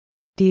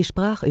Die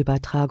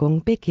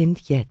Sprachübertragung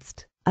beginnt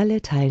jetzt.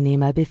 Alle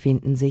Teilnehmer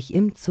befinden sich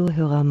im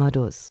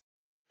Zuhörermodus.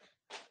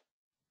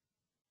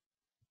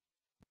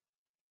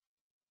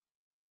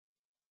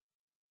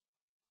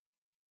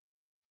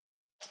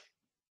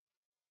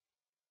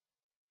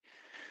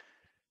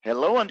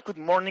 Hello and good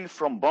morning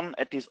from Bonn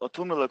at this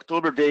autumnal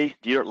October day,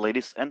 dear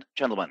ladies and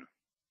gentlemen.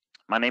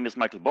 My name is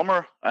Michael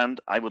Bommer and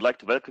I would like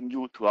to welcome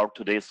you to our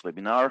today's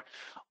webinar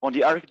on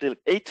the Article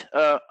 8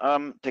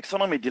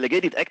 Taxonomy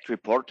Delegated Act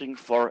reporting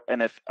for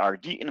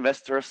NFRD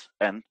investors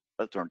and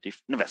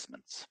alternative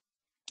investments.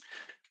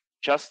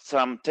 Just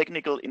some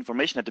technical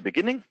information at the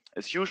beginning.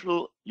 As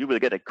usual, you will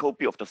get a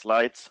copy of the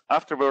slides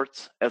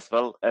afterwards, as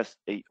well as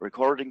a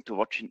recording to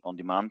watch on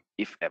demand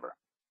if ever.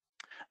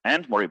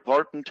 And more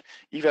important,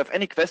 if you have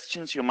any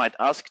questions, you might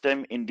ask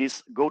them in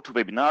this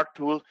GoToWebinar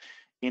tool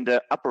in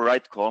the upper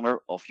right corner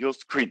of your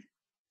screen.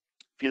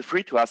 Feel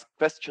free to ask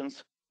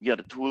questions via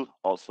the tool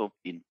also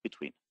in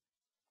between.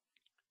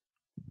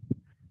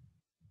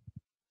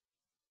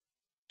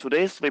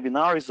 Today's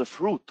webinar is a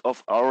fruit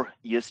of our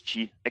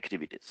ESG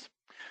activities.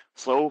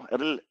 So a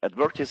little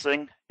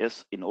advertising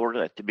is in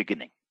order at the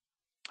beginning.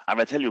 I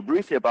will tell you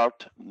briefly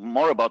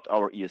more about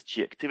our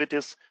ESG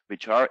activities,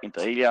 which are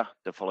inter alia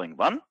the following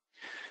one.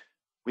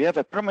 We have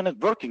a permanent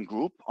working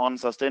group on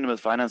sustainable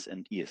finance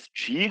and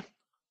ESG,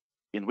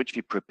 in which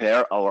we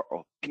prepare our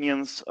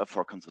opinions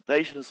for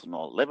consultations on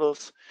all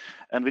levels,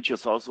 and which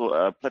is also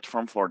a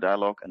platform for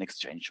dialogue and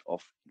exchange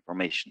of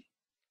information.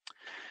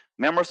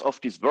 Members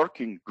of this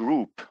working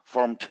group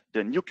formed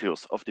the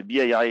nucleus of the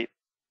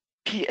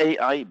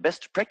PAI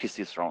Best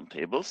Practices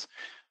Roundtables,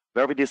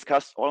 where we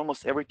discuss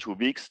almost every 2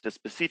 weeks the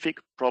specific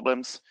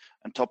problems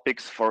and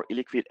topics for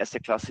illiquid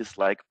asset classes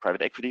like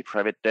private equity,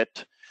 private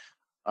debt,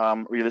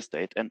 real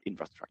estate and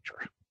infrastructure.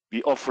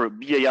 We offer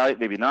BAI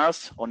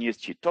webinars on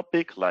ESG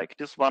topic like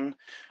this one,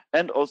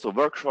 and also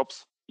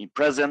workshops in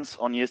presence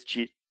on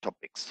ESG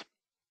topics.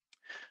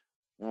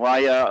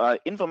 Via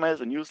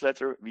information and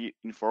newsletter, we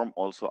inform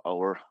also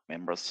our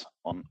members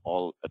on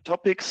all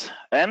topics,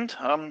 and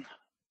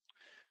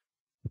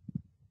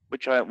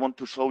which I want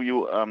to show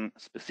you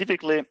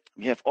specifically,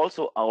 we have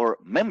also our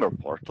member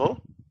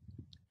portal,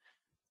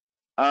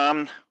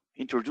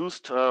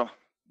 introduced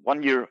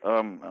 1 year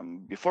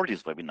before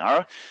this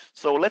webinar.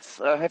 So let's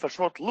have a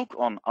short look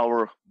on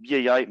our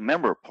BAI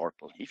member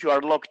portal. If you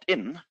are logged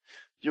in,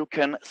 you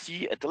can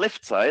see at the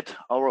left side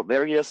our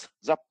various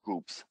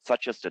subgroups,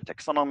 such as the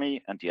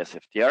Taxonomy and the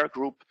SFDR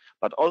group,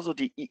 but also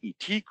the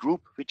EET group,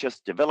 which has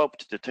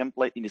developed the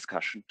template in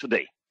discussion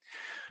today.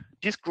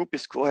 This group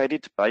is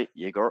co-headed by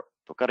Jegor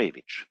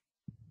Tokarevich.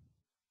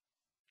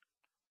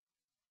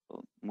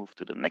 We'll move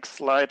to the next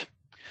slide.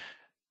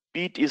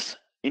 Beat is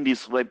in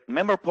this web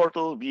member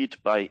portal, be it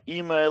by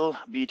email,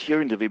 be it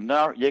here in the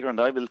webinar. Jegor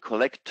and I will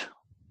collect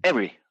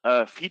every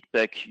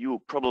feedback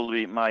you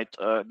probably might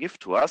give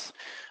to us.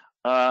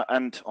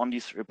 And on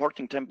this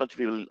reporting template,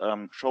 we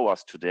will show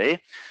us today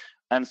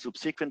and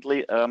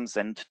subsequently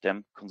send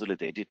them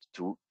consolidated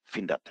to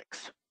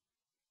Findatex.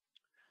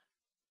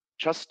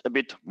 Just a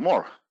bit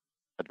more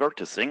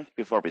advertising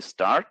before we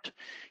start.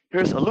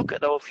 Here's a look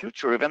at our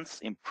future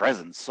events in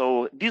presence.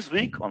 So this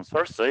week on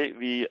Thursday,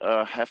 we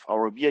have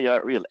our BAI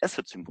Real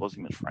Asset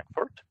Symposium in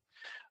Frankfurt.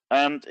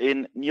 And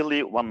in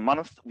nearly 1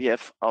 month, we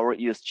have our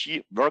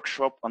ESG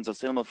workshop on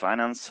sustainable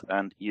finance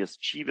and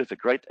ESG with a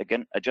great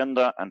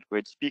agenda and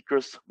great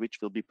speakers, which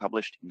will be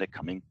published in the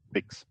coming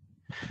weeks.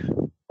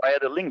 Via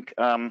the link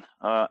on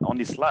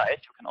this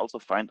slide, you can also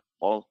find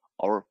all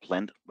our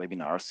planned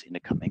webinars in the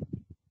coming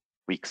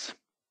weeks.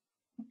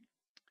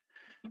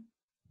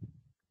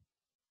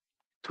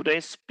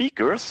 Today's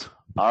speakers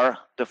are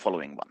the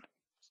following one.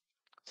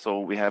 So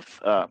we have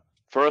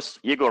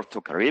first Jegor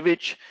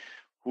Tokarevich,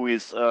 who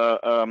is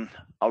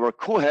our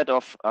co-head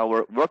of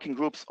our working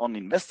groups on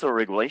investor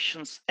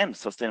regulations and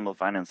sustainable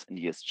finance and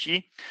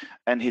ESG,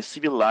 and his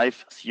civil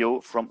life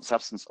CEO from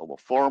Substance Over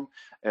Form,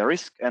 a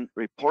risk and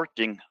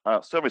reporting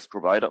service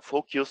provider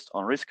focused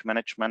on risk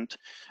management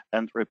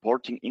and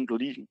reporting,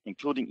 including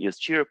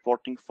ESG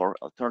reporting for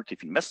alternative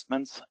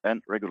investments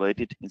and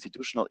regulated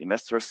institutional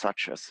investors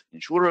such as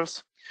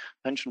insurers,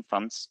 pension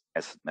funds,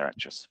 asset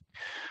managers.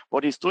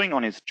 What he's doing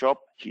on his job,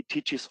 he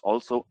teaches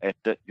also at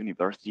the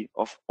University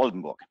of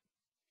Oldenburg.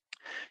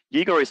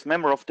 Jegor is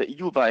member of the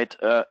EU-wide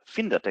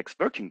Findatex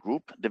working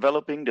group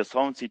developing the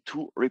Solvency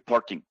II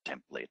reporting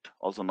template,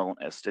 also known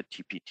as the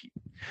TPT.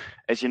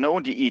 As you know,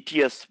 the ET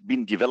has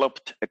been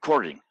developed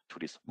according to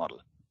this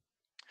model.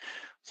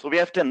 So we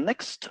have the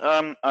next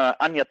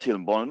Anja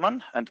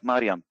Timm-Bollmann and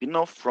Marian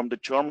Pinnow from the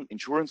German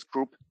insurance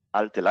group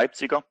Alte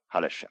Leipziger,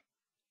 Hallesche.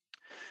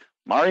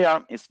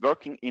 Marian is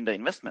working in the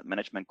investment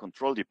management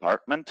control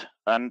department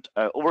and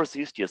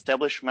oversees the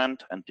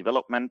establishment and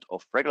development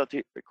of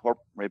regulatory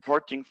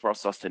reporting for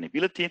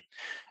sustainability,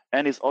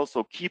 and is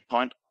also key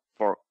point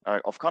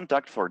of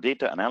contact for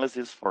data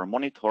analysis for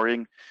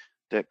monitoring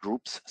the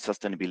group's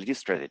sustainability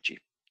strategy.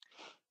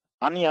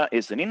 Anja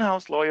is an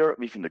in-house lawyer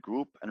within the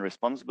group and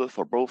responsible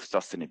for both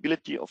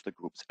sustainability of the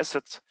group's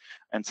assets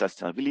and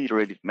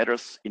sustainability-related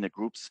matters in the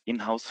group's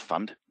in-house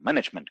fund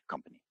management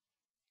company.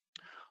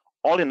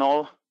 All in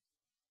all,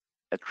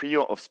 a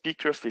trio of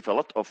speakers with a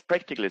lot of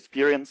practical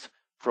experience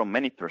from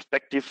many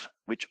perspectives,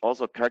 which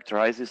also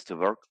characterizes the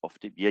work of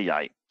the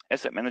BAI,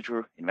 asset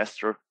manager,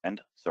 investor,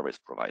 and service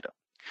provider.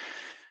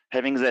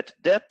 Having said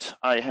that,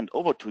 I hand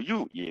over to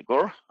you,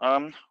 Igor.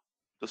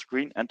 The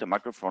screen and the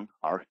microphone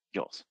are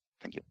yours.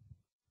 Thank you.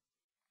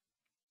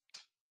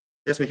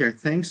 Yes, Michael,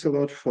 thanks a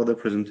lot for the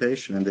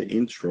presentation and the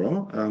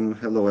intro.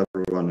 Hello,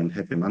 everyone, and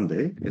happy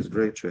Monday. It's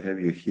great to have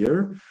you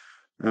here.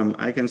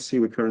 I can see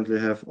we currently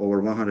have over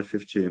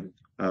 150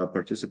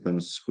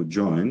 participants who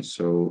joined,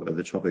 so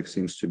the topic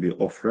seems to be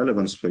of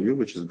relevance for you,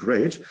 which is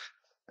great.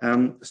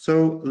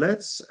 So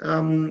let's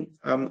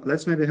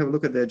maybe have a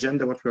look at the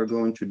agenda, what we're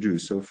going to do.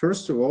 So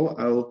first of all,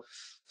 I'll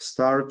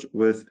start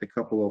with a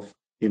couple of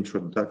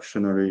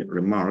introductory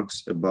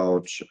remarks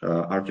about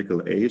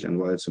Article 8 and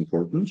why it's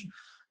important.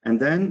 And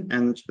then,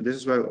 and this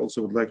is why I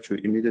also would like to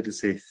immediately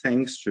say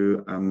thanks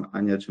to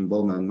Anja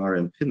Timm-Bollmann and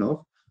Marian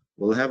Pinnow.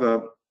 We'll have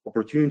an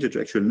opportunity to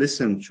actually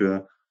listen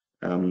to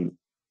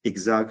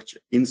exact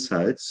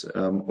insights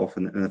of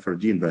an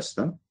NFRD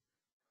investor.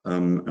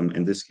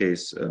 In this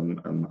case,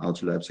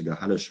 Alte Leipziger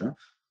Hallesche,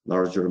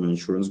 large German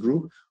insurance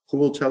group, who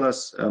will tell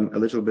us a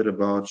little bit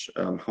about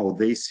how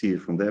they see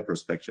it from their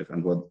perspective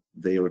and what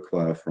they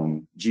require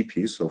from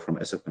GPs, so from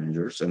asset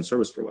managers and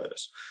service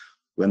providers,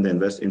 when they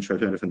invest in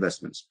alternative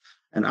investments.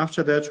 And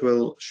after that,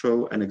 we'll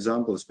show an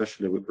example,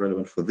 especially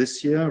relevant for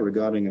this year,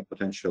 regarding a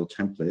potential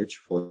template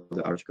for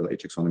the Article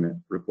 8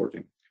 taxonomy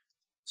reporting.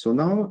 So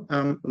now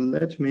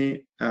let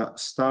me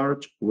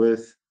start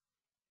with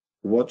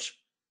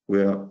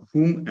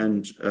whom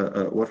and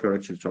what we're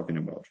actually talking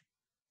about.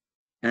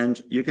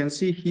 And you can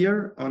see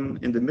here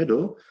in the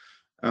middle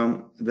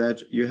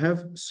that you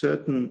have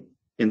certain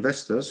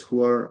investors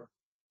who are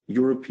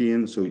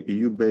European, so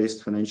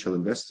EU-based financial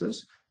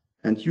investors.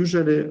 And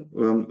usually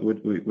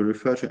we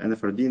refer to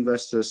NFRD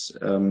investors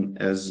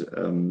as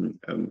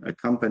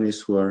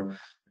companies who are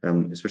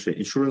especially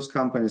insurance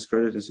companies,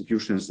 credit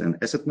institutions, and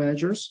asset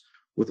managers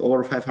with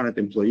over 500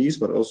 employees,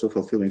 but also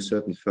fulfilling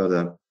certain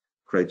further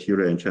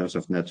criteria in terms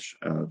of net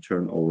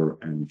turnover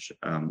and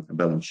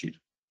balance sheet.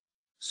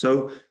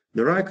 So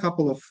there are a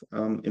couple of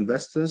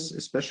investors,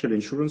 especially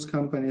insurance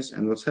companies,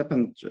 and what's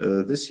happened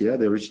this year,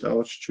 they reached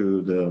out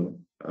to the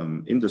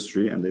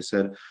industry and they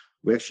said,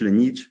 we actually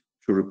need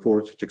to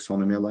report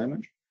taxonomy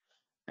alignment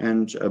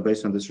and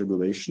based on this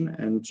regulation,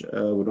 and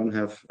we don't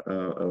have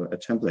a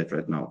template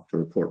right now to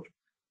report.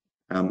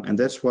 And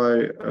that's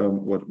why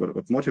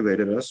what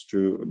motivated us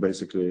to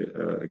basically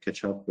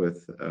catch up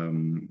with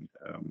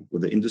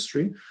the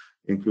industry,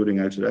 including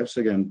Alte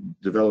Leipziger, and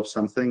develop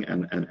something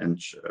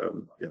and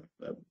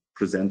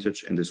present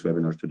it in this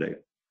webinar today.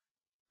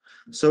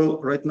 So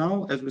right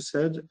now, as we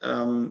said,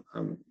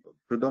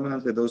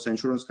 predominantly those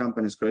insurance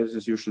companies, credit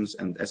institutions,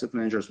 and asset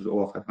managers with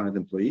over 500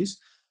 employees.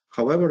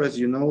 However, as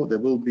you know, there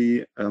will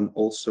be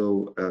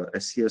also a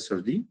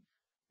CSRD,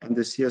 and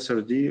the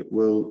CSRD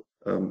will,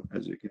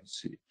 as you can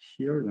see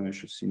here, now I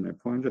should see my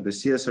pointer, the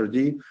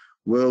CSRD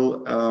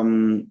will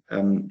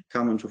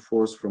come into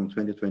force from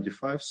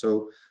 2025.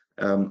 So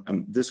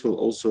this will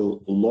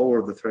also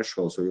lower the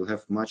threshold, so you'll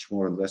have much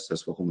more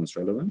investors for whom it's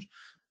relevant,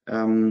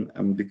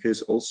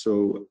 because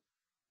also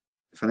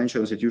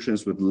financial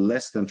institutions with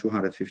less than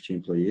 250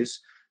 employees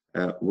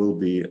will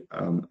be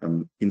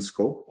in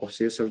scope of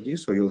CSRD.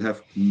 So you'll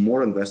have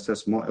more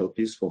investors, more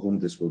LPs for whom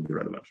this will be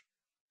relevant.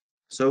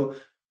 So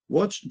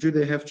what do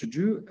they have to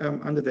do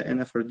under the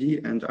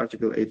NFRD and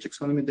Article 8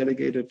 taxonomy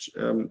delegated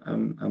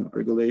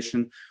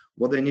regulation?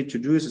 What they need to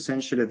do is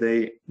essentially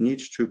they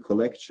need to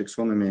collect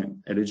taxonomy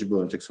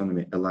eligible and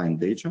taxonomy aligned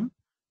data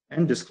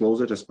and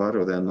disclose it as part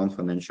of their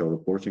non-financial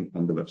reporting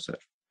on the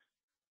website.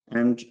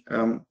 And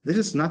this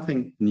is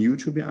nothing new,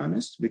 to be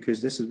honest,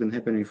 because this has been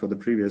happening for the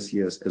previous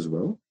years as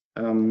well.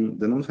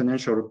 The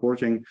non-financial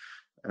reporting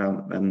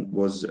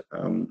was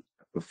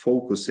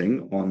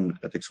focusing on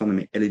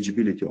taxonomy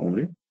eligibility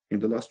only in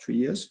the last 2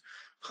 years.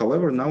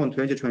 However, now in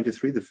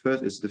 2023,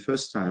 is the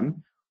first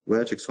time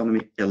where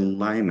taxonomy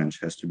alignment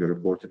has to be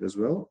reported as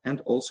well,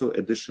 and also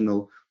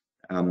additional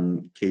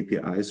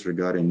KPIs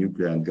regarding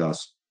nuclear and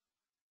gas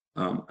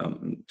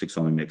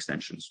taxonomy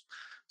extensions.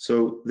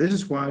 So this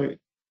is why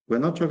we're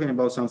not talking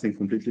about something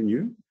completely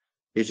new.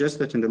 It's just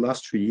that in the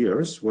last 2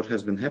 years, what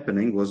has been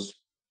happening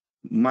was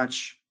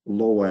much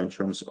lower in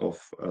terms of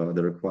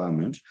the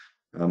requirement,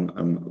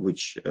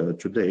 which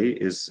today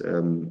is,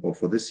 or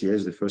for this year,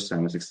 is the first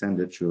time it's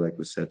extended to, like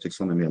we said,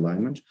 taxonomy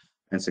alignment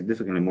and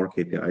significantly more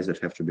KPIs that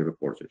have to be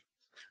reported.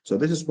 So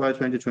this is why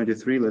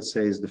 2023, let's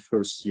say, is the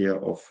first year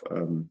of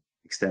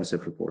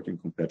extensive reporting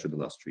compared to the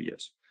last 2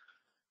 years.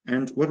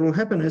 And what will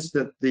happen is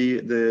that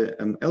the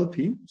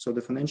LP, so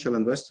the financial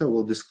investor,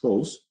 will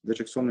disclose the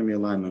taxonomy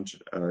alignment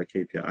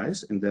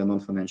KPIs in their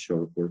non-financial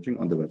reporting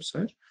on the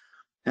website.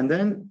 And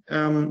then,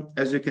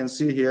 as you can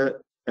see here,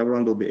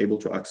 everyone will be able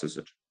to access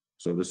it.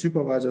 So the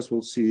supervisors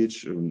will see it,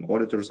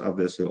 auditors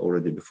obviously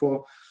already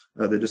before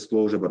the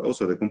disclosure, but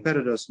also the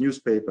competitors,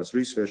 newspapers,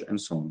 research, and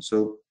so on.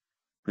 So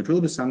it will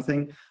be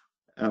something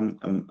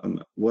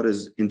what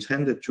is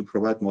intended to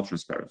provide more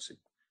transparency.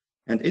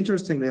 And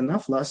interestingly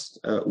enough, last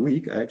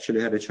week I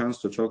actually had a chance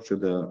to talk to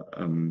the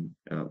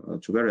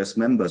to various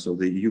members of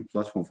the EU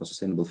Platform for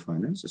Sustainable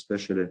Finance,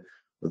 especially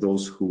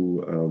those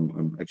who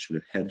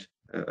actually had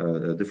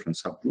different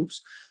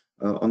subgroups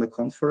on the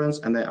conference,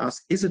 and I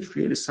asked, is it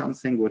really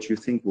something what you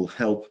think will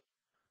help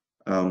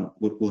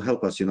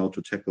us,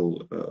 to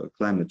tackle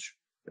climate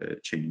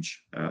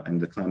change and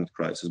the climate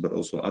crisis, but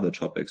also other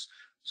topics?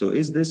 So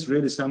is this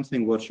really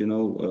something what,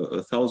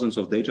 thousands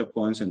of data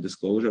points and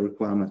disclosure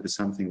requirement is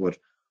something what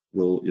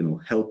will,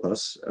 help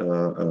us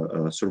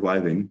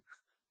surviving,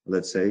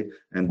 let's say,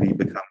 and we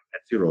become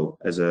net zero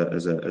as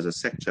a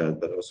sector,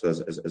 but also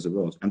as a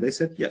world? And they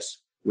said, yes,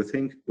 we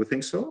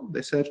think so.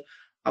 They said,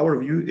 our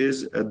view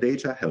is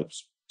data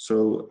helps.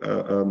 So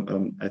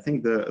I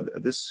think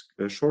this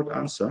short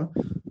answer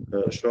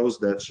shows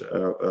that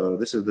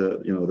this is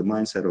the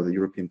mindset of the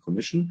European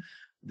Commission.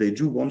 They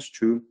do want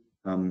to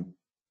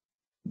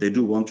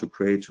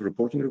create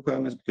reporting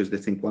requirements because they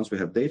think once we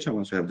have data,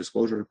 once we have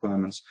disclosure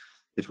requirements,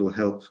 it will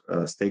help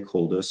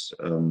stakeholders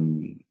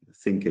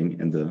thinking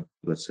in the,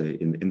 let's say,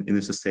 in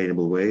a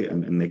sustainable way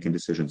and making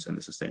decisions in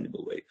a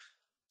sustainable way.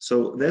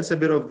 So that's a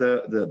bit of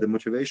the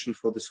motivation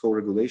for this whole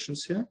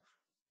regulations here.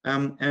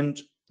 And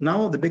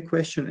now the big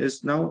question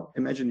is, now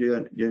imagine you're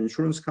an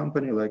insurance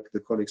company like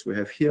the colleagues we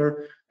have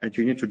here, and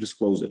you need to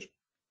disclose it.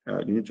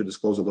 You need to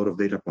disclose a lot of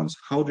data points.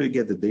 How do you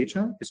get the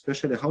data?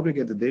 Especially, how do you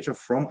get the data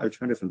from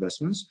alternative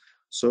investments?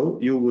 So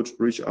you would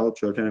reach out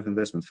to alternative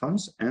investment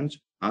funds and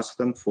ask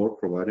them for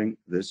providing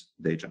this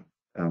data.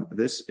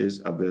 This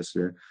is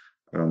obviously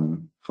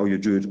how you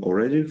do it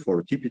already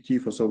for TPT,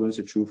 for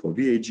Solvency II, for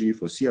VAG,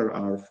 for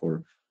CRR,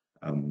 for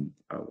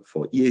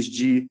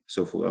ESG,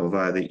 so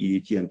via the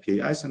EET and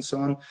PAIs and so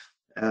on.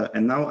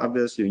 And now,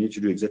 obviously, you need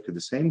to do exactly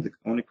the same. The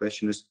only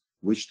question is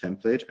which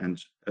template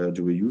and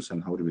do we use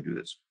and how do we do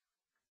this?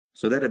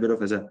 So that a bit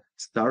of as a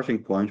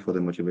starting point for the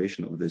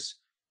motivation of this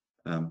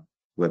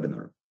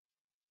webinar.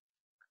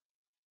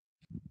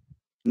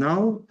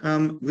 Now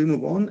we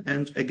move on,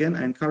 and again,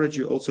 I encourage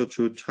you also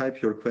to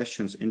type your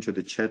questions into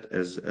the chat,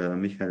 as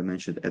Michael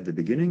mentioned at the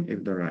beginning,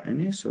 if there are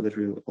any, so that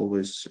we'll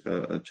always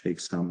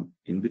take some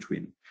in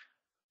between.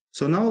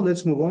 So now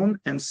let's move on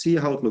and see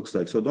how it looks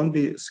like. So don't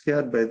be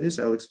scared by this.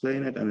 I'll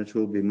explain it, and it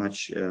will be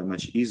much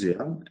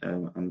easier,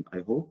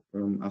 I hope,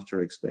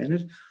 after I explain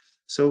it.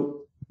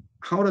 So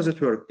how does it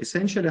work?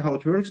 Essentially, how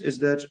it works is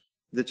that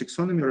the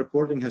taxonomy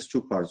reporting has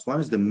two parts. One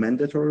is the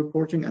mandatory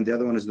reporting, and the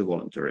other one is the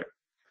voluntary.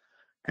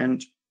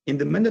 And in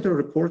the mandatory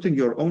reporting,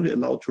 you're only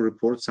allowed to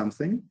report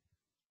something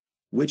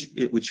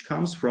which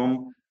comes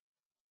from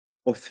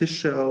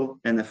official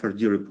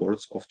NFRD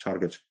reports of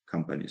target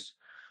companies.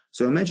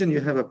 So imagine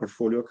you have a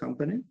portfolio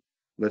company.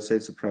 Let's say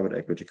it's a private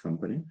equity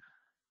company.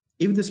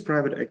 If this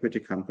private equity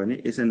company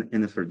is an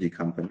NFRD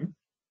company,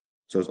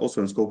 so it's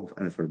also in scope of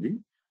NFRD,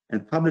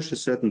 and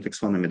publishes certain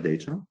taxonomy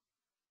data,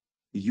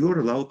 you're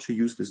allowed to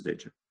use this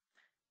data.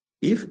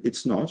 If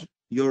it's not,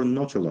 you're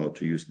not allowed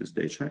to use this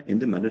data in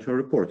the mandatory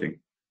reporting,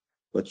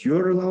 but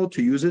you're allowed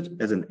to use it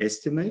as an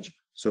estimate.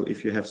 So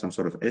if you have some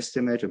sort of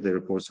estimate, if they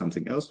report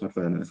something else, not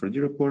for an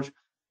NFRD report,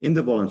 in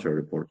the voluntary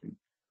reporting.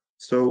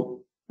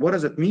 So what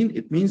does it mean?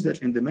 It means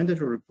that in the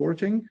mandatory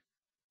reporting,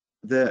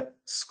 the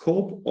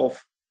scope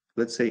of,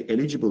 let's say,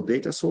 eligible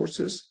data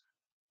sources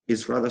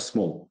is rather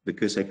small,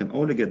 because I can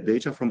only get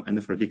data from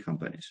NFRD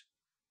companies.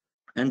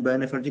 And by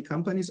NFRD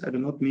companies, I do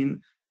not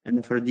mean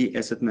NFRD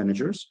asset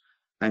managers.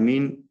 I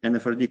mean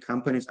NFRD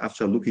companies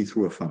after looking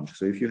through a fund.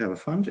 So if you have a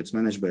fund, it's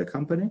managed by a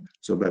company,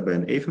 so by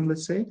an AFM,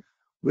 let's say,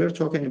 we're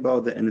talking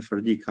about the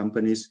NFRD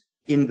companies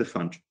in the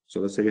fund. So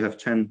let's say you have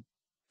 10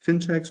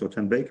 fintechs or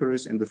 10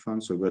 bakeries in the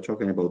fund, so we're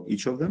talking about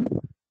each of them.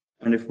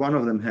 And if one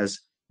of them has,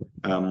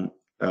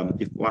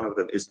 if one of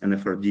them is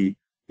NFRD,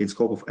 in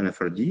scope of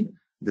NFRD,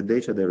 the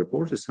data they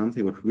report is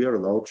something that we are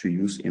allowed to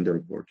use in the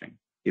reporting.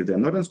 If they're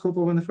not in scope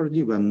of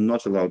NFRD, we're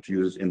not allowed to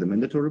use it in the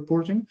mandatory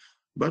reporting,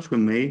 but we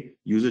may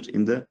use it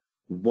in the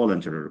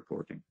voluntary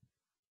reporting.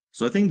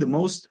 So I think the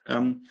most,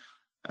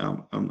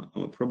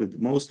 probably the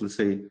most, let's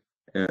say,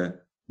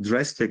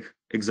 drastic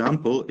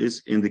example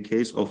is in the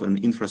case of an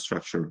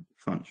infrastructure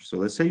fund. So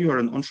let's say you are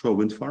an onshore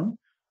wind farm,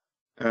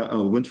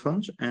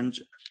 fund, and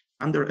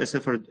under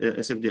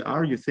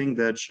SFDR, you think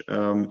that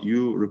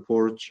you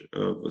report,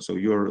 so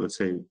you're, let's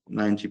say,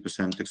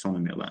 90%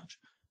 taxonomy aligned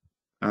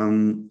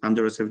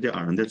under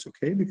SFDR, and that's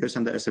okay, because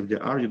under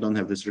SFDR, you don't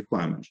have this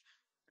requirement.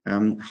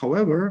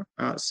 However,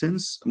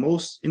 since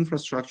most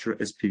infrastructure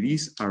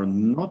SPVs are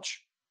not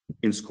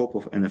in scope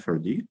of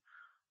NFRD,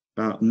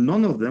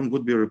 none of them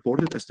would be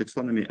reported as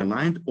taxonomy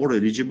aligned or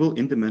eligible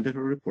in the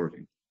mandatory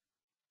reporting.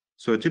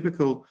 So a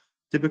typical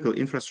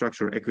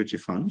infrastructure equity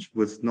fund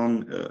with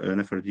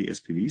non-NFRD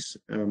SPVs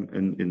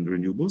in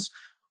renewables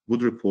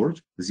would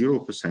report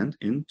 0%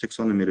 in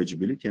taxonomy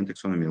eligibility and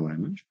taxonomy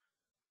alignment.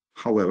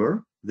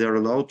 However, they're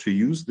allowed to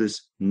use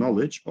this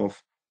knowledge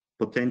of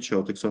potential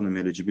taxonomy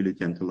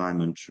eligibility and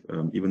alignment,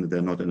 even if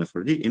they're not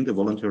NFRD, in the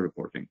voluntary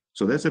reporting.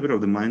 So that's a bit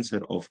of the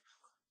mindset of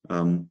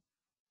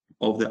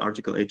the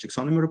Article 8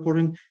 taxonomy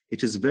reporting.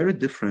 It is very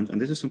different, and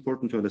this is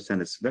important to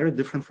understand. It's very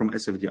different from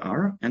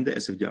SFDR and the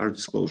SFDR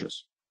disclosures,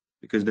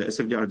 because the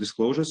SFDR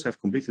disclosures have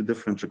completely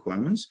different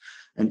requirements,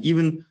 and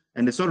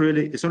it's not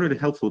really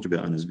helpful, to be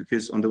honest,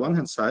 because on the one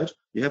hand side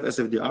you have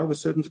SFDR with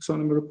certain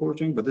taxonomy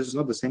reporting, but this is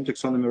not the same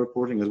taxonomy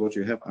reporting as what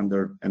you have under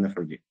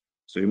NFRD.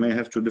 So you may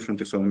have two different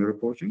taxonomy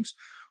reportings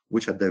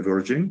which are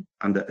diverging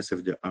under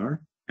SFDR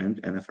and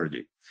NFRD.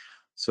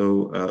 So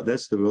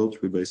that's the world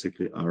we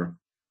basically are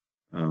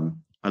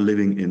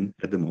living in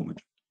at the moment.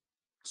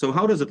 So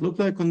how does it look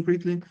like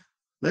concretely?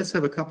 Let's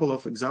have a couple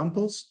of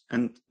examples,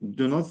 and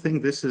do not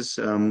think this is,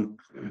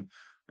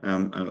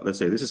 let's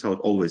say, this is how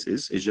it always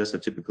is. It's just a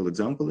typical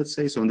example, let's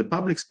say. So in the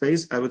public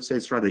space, I would say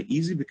it's rather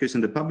easy, because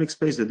in the public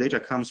space, the data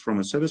comes from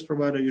a service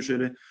provider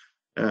usually,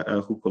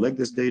 who collect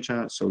this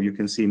data. So you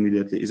can see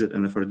immediately, is it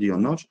NFRD or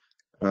not?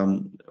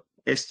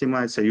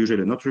 Estimates are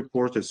usually not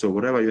reported. So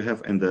whatever you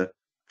have in the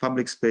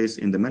public space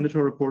in the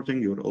mandatory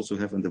reporting, you would also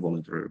have in the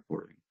voluntary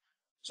reporting.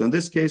 So in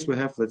this case, we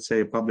have, let's say,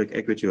 a public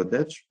equity or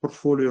debt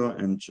portfolio,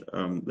 and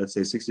let's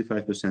say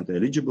 65% are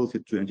eligible,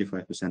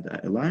 25%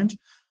 are aligned,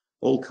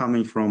 all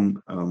coming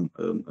from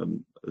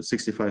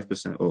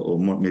 65% or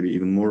more, maybe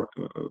even more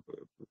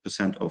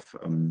percent of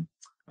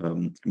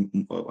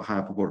a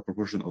higher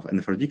proportion of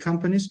NFRD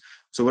companies.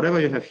 So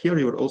whatever you have here,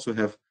 you would also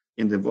have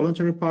in the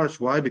voluntary part.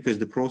 Why? Because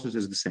the process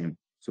is the same.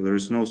 So there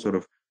is no sort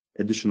of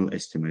additional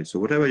estimate. So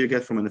whatever you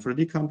get from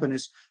NFRD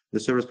companies, the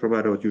service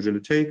provider would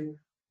usually take,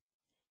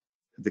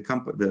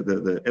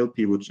 the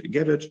LP would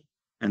get it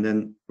and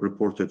then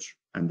report it,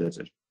 and that's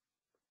it.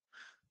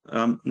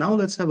 Now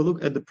let's have a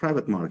look at the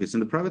private markets.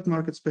 In the private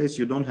market space,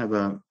 you don't have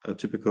a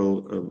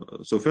typical,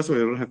 so first of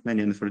all, you don't have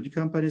many NFRD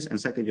companies, and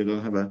second, you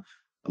don't have a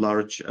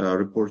large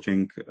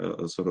reporting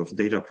sort of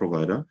data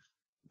provider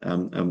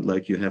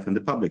like you have in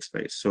the public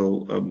space.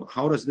 So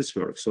how does this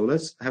work? So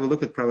let's have a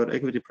look at private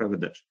equity, private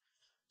debt.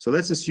 So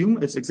let's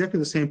assume it's exactly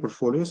the same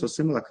portfolio, so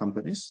similar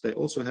companies. They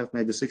also have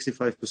maybe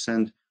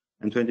 65%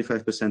 and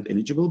 25%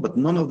 eligible, but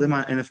none of them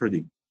are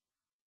NFRD.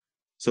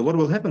 So what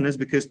will happen is,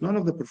 because none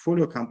of the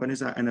portfolio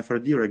companies are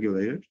NFRD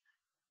regulated,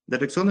 the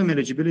taxonomy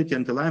eligibility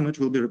and alignment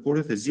will be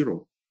reported as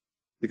zero,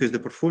 because the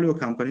portfolio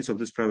companies of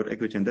this private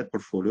equity and debt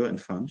portfolio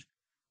and fund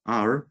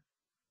are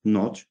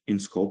not in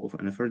scope of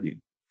NFRD.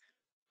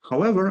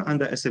 However,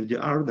 under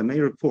SFDR, they may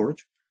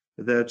report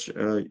that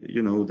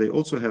they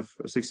also have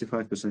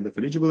 65% of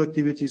eligible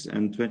activities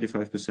and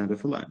 25%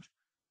 of aligned.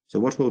 So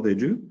what will they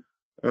do?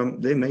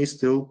 They may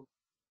still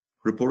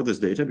report this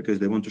data because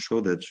they want to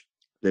show that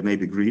they may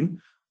be green.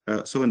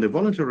 So in the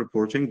voluntary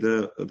reporting,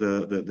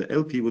 the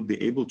LP would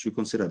be able to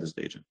consider this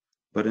data,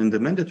 but in the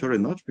mandatory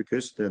not,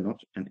 because they're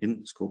not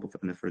in scope of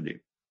NFRD.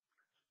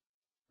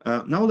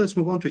 Now let's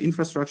move on to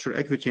infrastructure,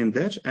 equity, and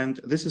debt,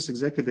 and this is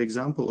exactly the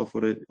example of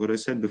what I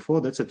said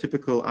before. That's a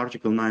typical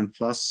Article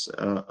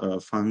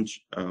 9+ fund,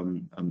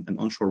 an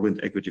onshore wind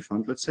equity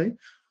fund, let's say.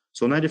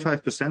 So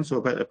 95%, so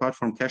apart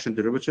from cash and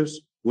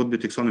derivatives, would be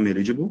taxonomy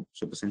eligible,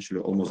 so essentially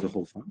almost the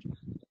whole fund.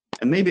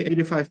 And maybe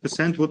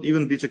 85% would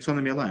even be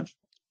taxonomy aligned.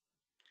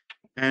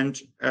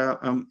 And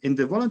in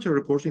the voluntary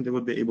reporting, they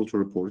would be able to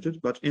report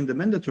it, but in the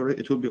mandatory,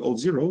 it will be all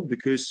zero,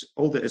 because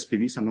all the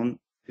SPVs are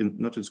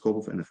not in scope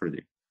of NFRD.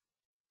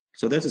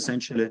 So that's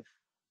essentially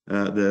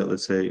the,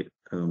 let's say,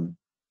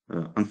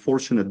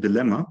 unfortunate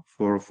dilemma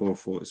for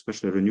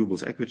especially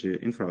renewables equity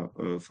infra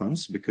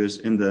funds, because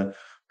in the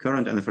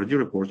current NFRD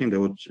reporting, they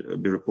would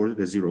be reported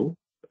as zero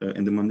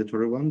in the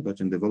mandatory one, but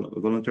in the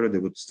voluntary, they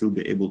would still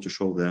be able to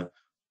show the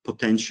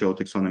potential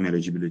taxonomy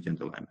eligibility and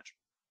alignment.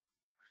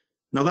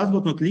 Now, last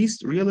but not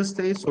least, real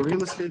estate. So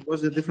real estate,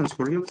 what's the difference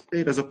for real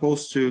estate as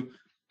opposed to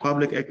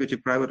public equity,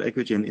 private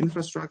equity, and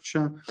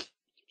infrastructure?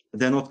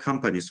 They're not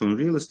companies. So in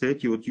real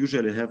estate, you would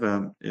usually have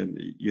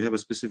a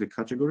specific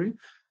category.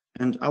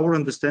 And our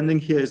understanding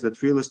here is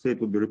that real estate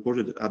would be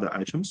reported at other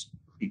items.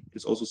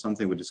 It's also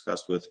something we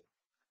discussed with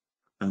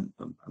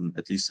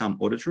at least some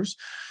auditors.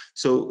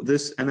 So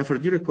this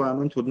NFRD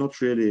requirement would not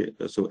really,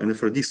 so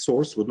NFRD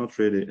source would not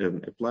really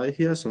apply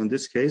here. So in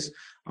this case,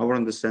 our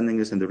understanding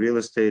is in the real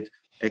estate,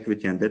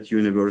 equity, and debt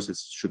universe, it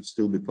should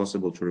still be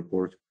possible to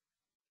report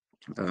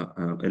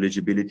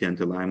eligibility and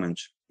alignment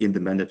in the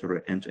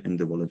mandatory and in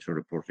the voluntary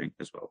reporting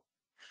as well.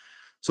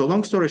 So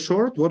long story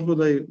short, what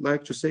would I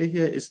like to say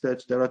here is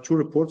that there are two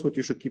reports what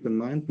you should keep in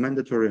mind,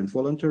 mandatory and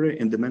voluntary.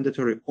 In the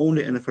mandatory,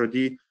 only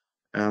NFRD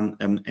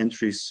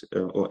entries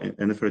or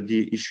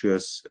NFRD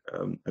issuers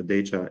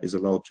data is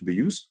allowed to be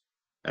used.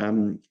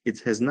 It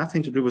has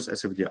nothing to do with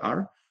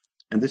SFDR,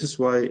 and this is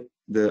why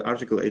the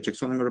Article 8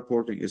 taxonomy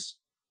reporting is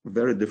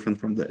very different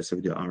from the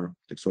SFDR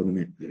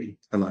taxonomy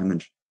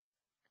alignment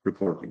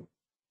reporting.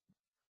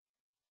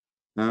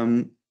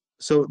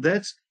 So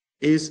that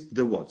is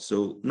the what.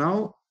 So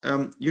now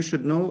you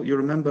should know, you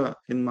remember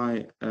in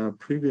my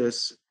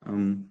previous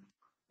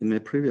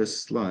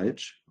slide,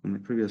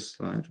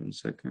 one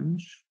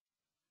second.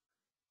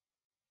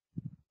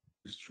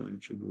 Just trying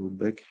to go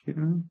back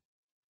here.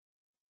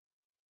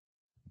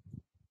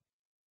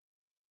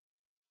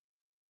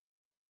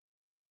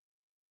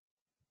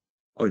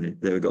 Oh,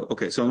 there we go.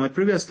 Okay, so in my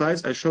previous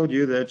slides, I showed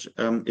you that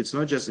it's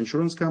not just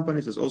insurance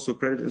companies, it's also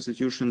credit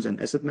institutions and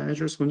asset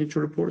managers who need to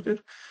report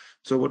it.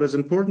 So what is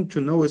important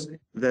to know is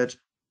that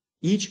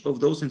each of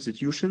those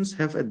institutions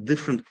have a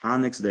different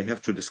annex they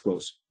have to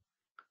disclose.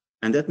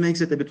 And that makes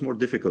it a bit more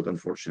difficult,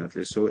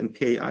 unfortunately. So in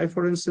PAI,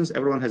 for instance,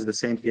 everyone has the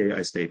same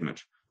PAI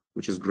statement,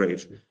 which is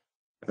great.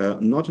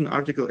 Not in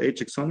Article 8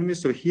 taxonomy.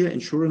 So here,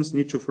 insurance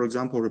need to, for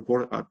example,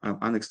 report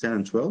Annex 10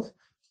 and 12.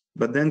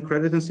 But then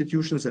credit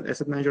institutions and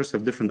asset managers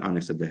have different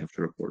annexes that they have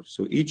to report.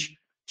 So each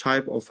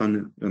type of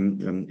an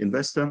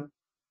investor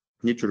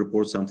need to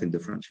report something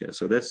different here.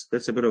 So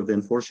that's a bit of the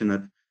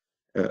unfortunate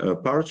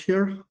part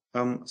here.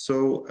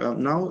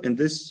 Now in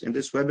this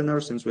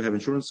webinar, since we have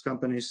insurance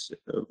companies,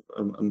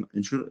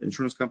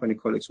 insurance company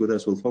colleagues with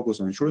us will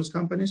focus on insurance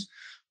companies,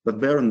 but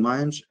bear in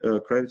mind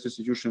credit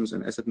institutions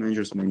and asset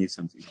managers may need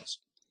something else.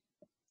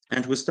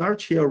 And we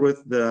start here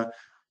with the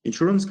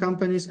insurance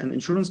companies, and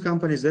insurance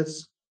companies,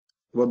 that's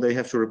what they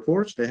have to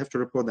report. They have to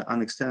report the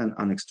Annex 10 and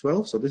Annex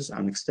 12. So this is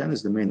Annex 10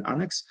 is the main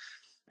annex.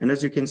 And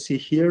as you can see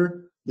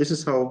here, this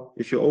is how,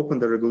 if you open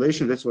the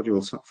regulation, that's what you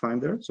will find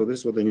there. So this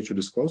is what they need to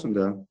disclose on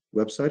the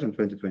website in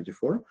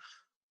 2024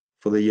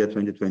 for the year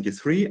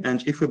 2023.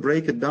 And if we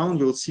break it down,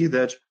 you'll see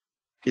that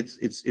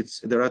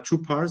there are two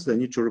parts they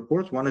need to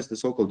report. One is the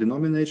so-called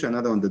denominator,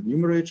 another one the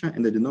numerator.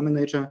 In the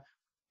denominator,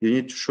 you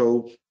need to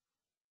show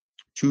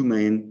two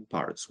main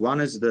parts.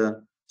 One is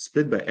the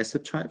split by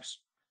asset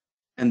types.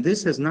 And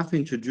this has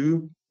nothing to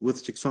do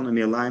with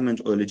taxonomy alignment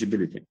or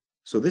eligibility.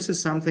 So this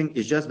is something,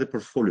 it's just the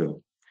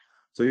portfolio.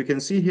 So you can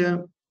see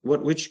here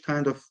which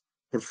kind of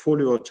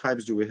portfolio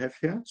types do we have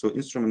here. So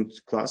instrument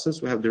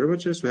classes, we have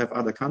derivatives, we have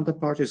other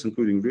counterparties,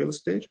 including real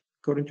estate,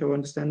 according to our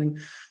understanding,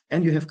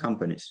 and you have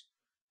companies.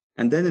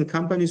 And then in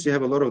companies, you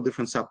have a lot of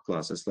different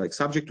subclasses, like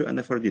subject to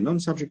NFRD,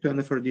 non-subject to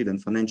NFRD, then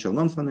financial,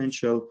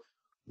 non-financial,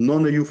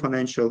 non-EU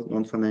financial,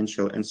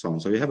 non-financial, and so on.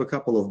 So you have a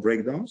couple of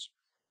breakdowns.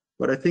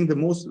 But I think the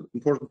most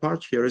important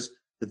part here is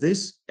that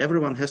this,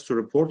 everyone has to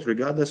report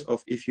regardless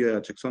of if you are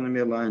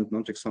taxonomy aligned,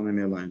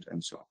 non-taxonomy aligned,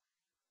 and so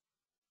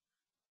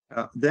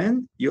on.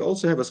 Then you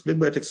also have a split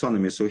by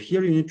taxonomy. So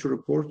here you need to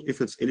report if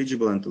it's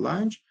eligible and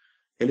aligned,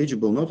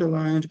 eligible not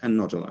aligned, and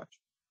not aligned.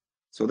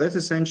 So that's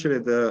essentially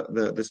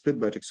the split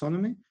by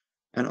taxonomy.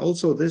 And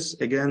also this,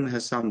 again,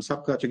 has some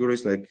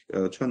subcategories like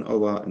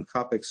turnover and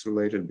CAPEX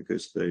related,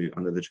 because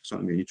under the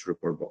taxonomy, you need to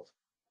report both.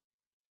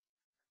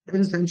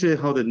 That's essentially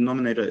how the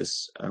denominator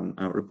is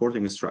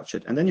reporting is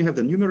structured. And then you have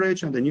the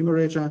numerator, and the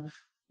numerator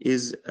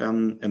is,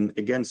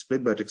 again,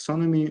 split by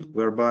taxonomy,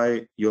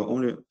 whereby you're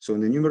only, so in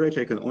the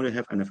numerator, you can only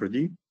have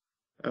NFRD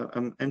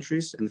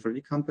entries,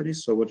 NFRD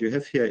companies. So what you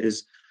have here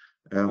is,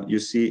 you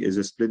see, is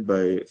a split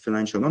by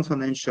financial,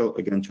 non-financial,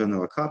 again,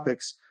 turnover,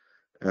 CAPEX,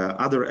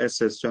 other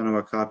assets,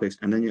 turnover, CAPEX,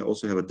 and then you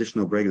also have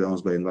additional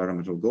breakdowns by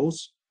environmental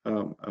goals.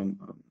 So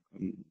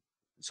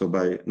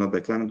not by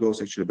climate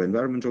goals, actually by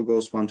environmental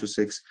goals, 1 to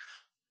 6.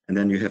 And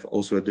then you have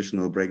also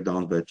additional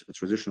breakdowns by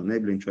transitional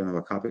enabling,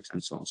 turnover, CAPEX,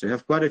 and so on. So you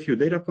have quite a few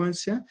data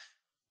points here.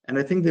 And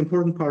I think the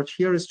important part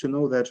here is to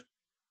know that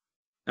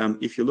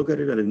if you look at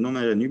it at a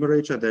denominator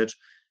numerator, that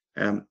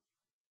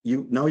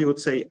you would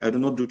say, I do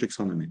not do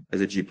taxonomy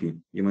as a GP.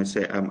 You might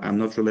say, I'm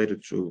not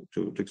related to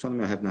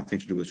taxonomy. I have nothing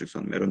to do with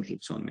taxonomy. I don't do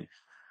taxonomy.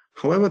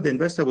 However, the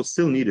investor will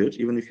still need it,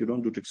 even if you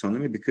don't do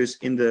taxonomy, because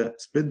in the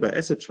split by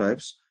asset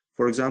types,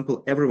 for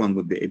example, everyone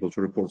would be able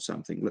to report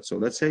something. So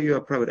let's say you're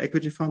a private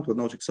equity fund with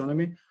no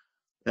taxonomy,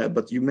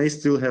 but you may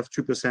still have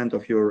 2%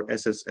 of your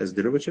assets as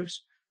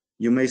derivatives.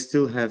 You may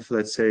still have,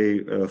 let's say,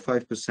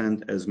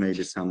 5% as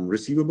maybe some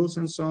receivables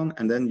and so on.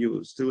 And then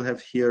you still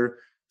have here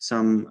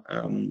some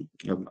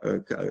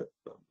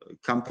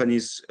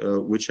companies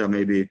which are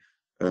maybe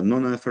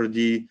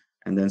non-NFRD,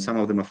 and then some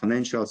of them are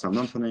financial, some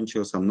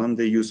non-financial, some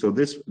non-DU. So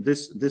this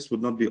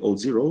would not be all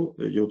zero.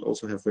 You would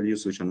also have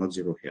values which are not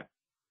zero here.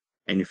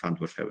 Any fund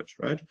would have it,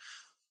 right?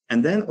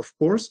 And then, of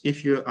course,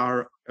 if you're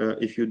not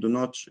under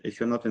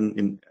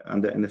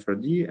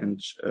NFRD, and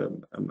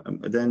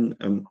then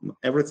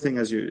everything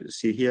as you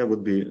see here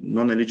would be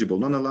non-eligible,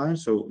 non-aligned.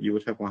 So you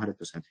would have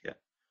 100% here,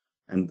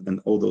 and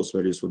all those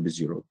values would be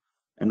zero.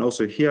 And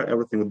also here,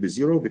 everything would be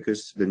zero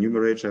because the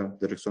numerator,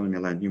 the taxonomy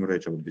aligned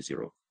numerator, would be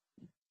zero.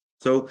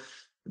 So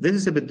this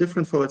is a bit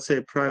different for, let's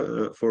say,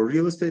 for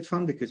real estate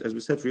fund, because as we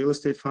said, real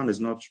estate fund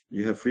is not,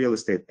 you have real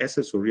estate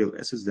assets or real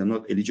assets, they're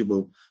not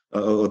eligible,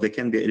 or they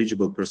can be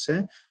eligible per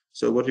se.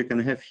 So what you can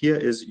have here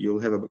is you'll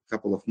have a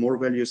couple of more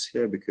values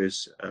here,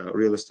 because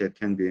real estate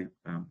can be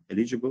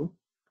eligible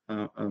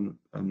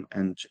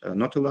and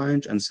not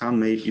aligned, and some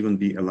may even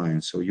be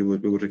aligned. So we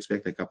would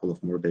expect a couple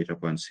of more data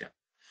points here,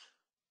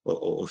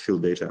 or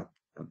field data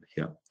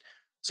here.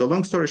 So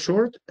long story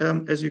short,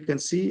 as you can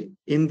see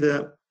in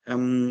the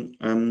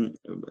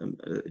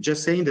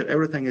just saying that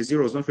everything is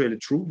zero is not really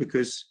true,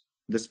 because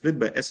the split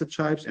by asset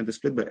types and the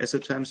split by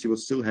asset types, you will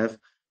still have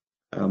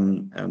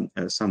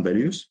some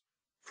values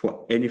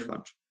for any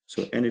fund.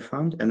 So any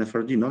fund,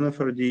 NFRD,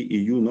 non-NFRD,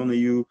 EU,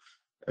 non-EU,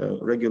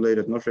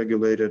 regulated, not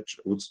regulated,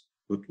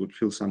 would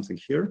feel something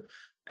here.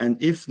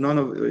 And if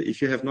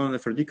you have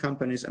non-NFRD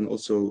companies and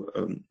also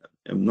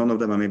none of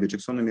them are maybe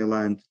taxonomy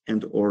aligned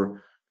and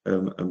or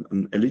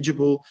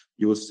eligible,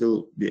 you will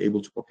still be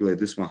able to populate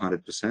this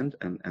 100%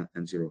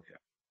 and 0 here.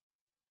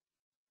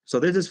 So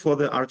this is for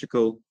the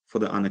article for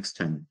the Annex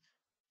 10.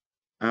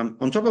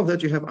 On top of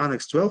that, you have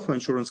Annex 12 for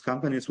insurance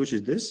companies, which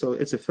is this. So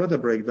it's a further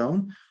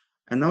breakdown.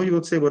 And now you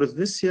would say, what is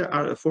this here?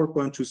 Are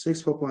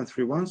 4.26,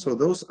 4.31. So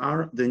those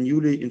are the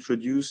newly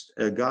introduced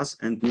gas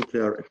and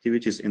nuclear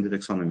activities in the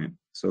taxonomy.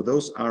 So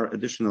those are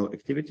additional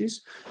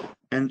activities.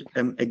 And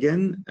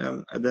again,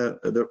 what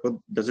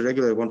does the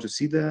regulator want to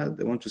see there?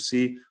 They want to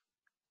see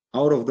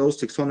out of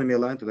those taxonomy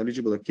aligned and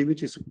eligible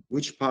activities,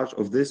 which part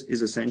of this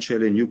is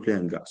essentially nuclear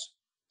and gas.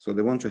 So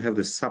they want to have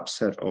the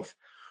subset of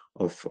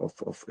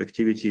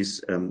activities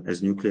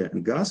as nuclear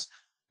and gas.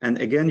 And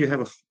again, you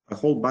have a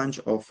whole bunch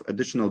of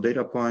additional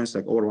data points,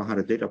 like over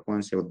 100 data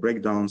points. You have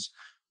breakdowns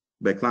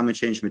by climate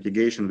change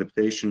mitigation,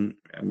 adaptation,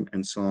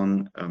 and so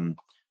on,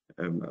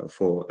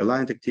 for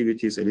aligned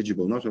activities,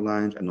 eligible, not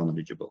aligned, and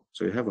non-eligible.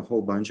 So you have a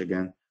whole bunch,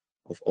 again,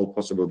 of all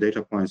possible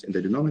data points in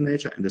the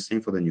denominator, and the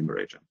same for the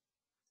numerator.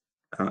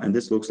 And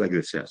this looks like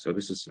this here. So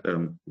this is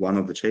one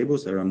of the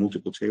tables. There are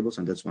multiple tables,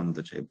 and that's one of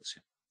the tables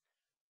here.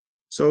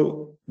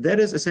 So that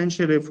is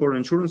essentially for an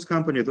insurance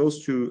company,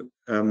 those two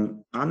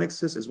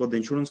annexes is what the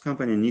insurance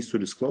company needs to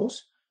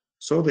disclose.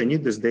 So they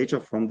need this data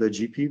from the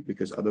GP,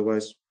 because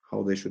otherwise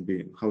how should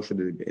they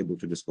be able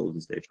to disclose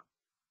this data?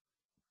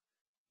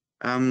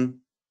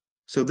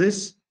 So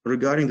this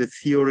regarding the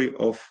theory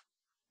of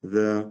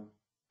the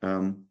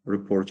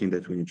reporting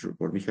that we need to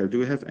report. Michael, do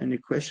we have any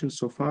questions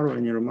so far or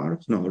any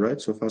remarks? No, right?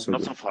 So far, so not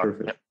good. so far.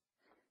 Perfect. Yep.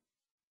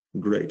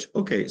 Great.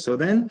 Okay, so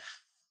then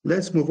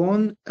let's move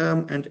on.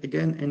 And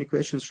again, any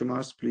questions from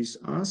us, please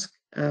ask.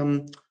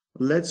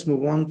 Let's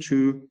move on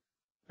to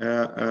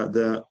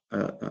the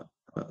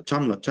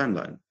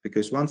timeline,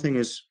 because one thing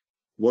is,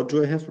 what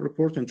do I have to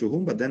report and to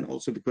whom? But then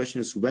also the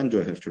question is, when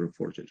do I have to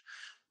report it?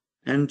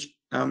 And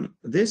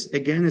this,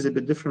 again, is a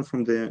bit different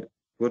from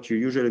what you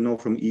usually know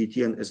from EET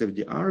and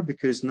SFDR,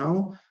 because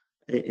now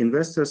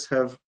investors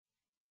have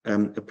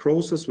a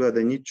process where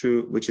they need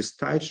to, which is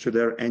tied to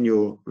their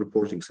annual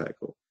reporting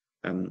cycle.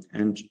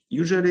 And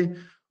usually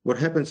what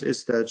happens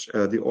is that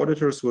the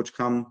auditors would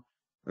come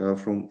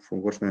from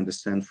what we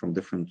understand from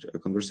different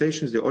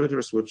conversations, the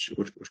auditors would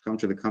come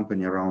to the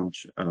company around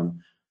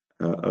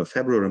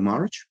February,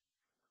 March.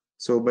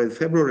 So by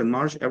February and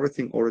March,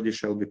 everything already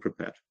shall be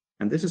prepared.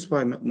 And this is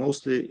why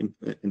mostly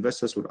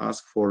investors would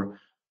ask for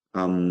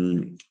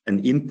an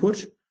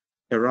input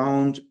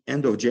around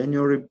end of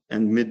January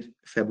and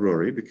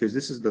mid-February, because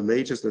this is the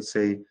latest, let's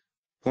say,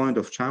 point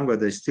of time where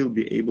they still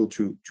be able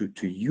to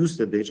use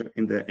the data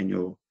in their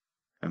annual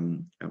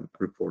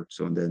report,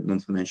 so in the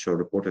non-financial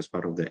report as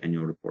part of the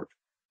annual report.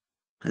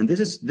 And this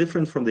is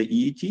different from the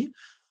EET,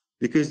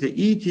 because the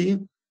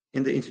EET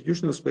in the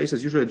institutional space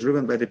is usually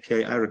driven by the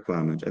PII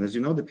requirement. And as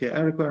you know, the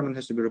PII requirement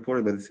has to be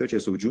reported by the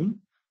 30th of June.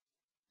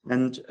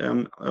 And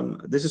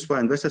this is why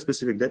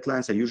investor-specific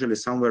deadlines are usually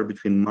somewhere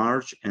between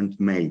March and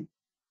May.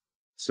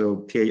 So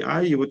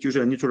PII, you would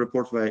usually need to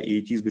report via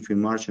EETs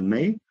between March and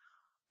May,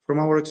 from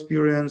our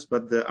experience,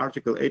 but the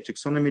Article 8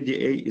 taxonomy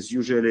DA is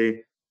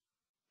usually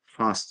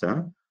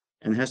faster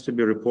and has to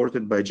be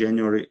reported by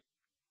January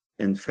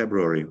and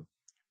February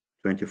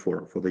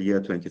 24 for the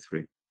year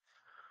 23.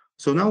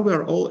 So now we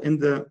are all in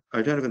the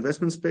alternative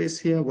investment space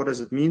here. What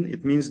does it mean?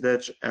 It means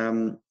that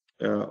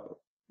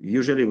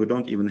usually we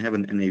don't even have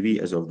an NAV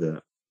as of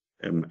the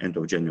end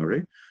of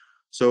January.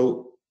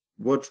 So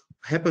what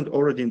happened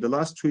already in the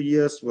last 2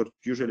 years, what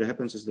usually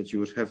happens is that you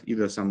would have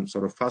either some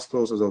sort of fast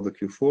closes of the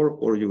Q4,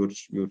 or you would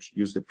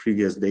use the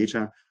previous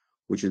data,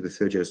 which is the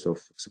 30th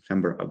of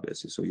September,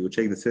 obviously. So you would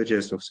take the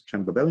 30th of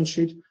September balance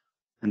sheet,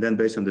 and then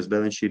based on this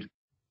balance sheet,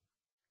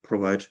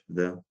 provide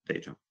the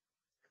data.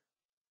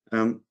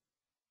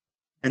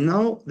 And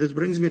now this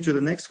brings me to the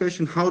next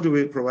question: how do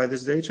we provide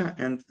this data?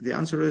 And the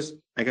answer is,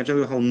 I can tell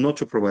you how not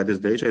to provide this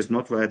data. It's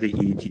not via the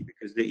EET,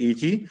 because the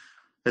EET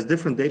has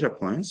different data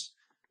points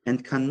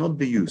and cannot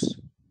be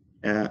used,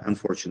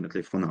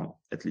 unfortunately, for now,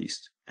 at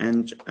least.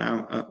 And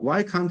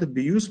why can't it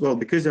be used? Well,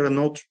 because there are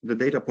not the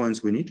data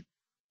points we need.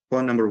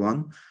 Point number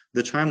one.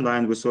 The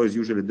timeline we saw is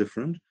usually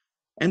different,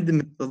 and the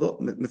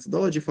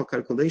methodology for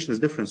calculation is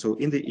different. So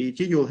in the EET,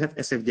 you'll have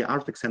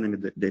SFDR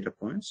taxonomy data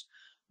points,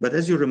 but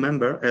as you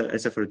remember,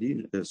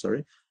 SFRD,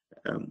 sorry,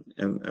 and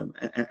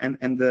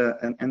in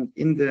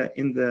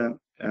the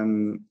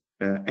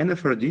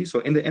NFRD. So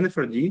in the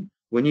NFRD,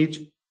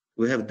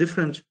 we have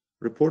different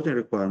reporting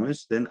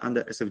requirements than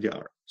under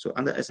SFDR. So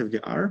under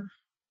SFDR,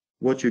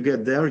 what you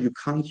get there, you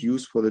can't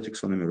use for the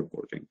taxonomy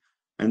reporting.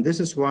 And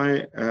this is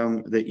why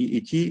the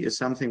EET is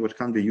something that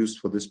can be used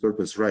for this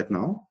purpose right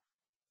now.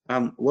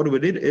 What we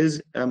did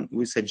is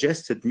we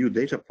suggested new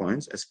data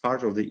points as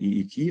part of the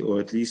EET, or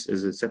at least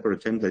as a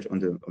separate template on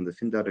the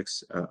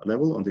FinDatex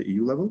level, on the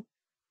EU level.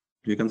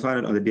 You can find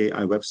it on the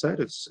BAI website.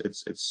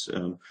 It's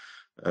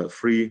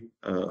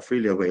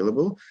freely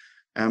available.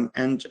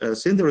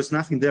 Since there is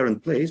nothing there in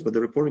place, but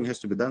the reporting has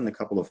to be done in a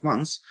couple of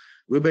months,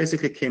 we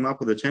basically came up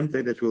with a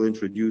template that we'll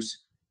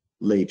introduce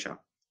later.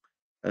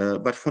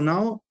 But for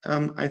now,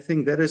 I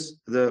think that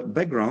is the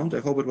background. I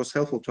hope it was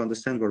helpful to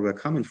understand where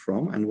we're coming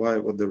from and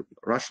what the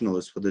rationale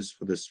is for this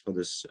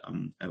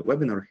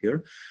webinar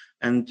here.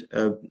 And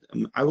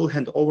I will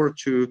hand over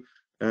to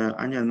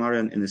Anja and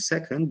Marian in a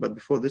second. But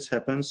before this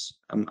happens,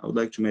 I would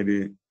like to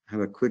maybe have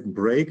a quick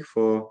break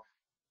for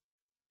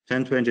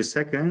 10-20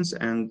 seconds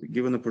and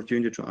give an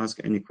opportunity to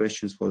ask any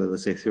questions for the,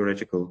 let's say,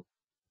 theoretical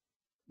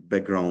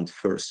background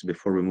first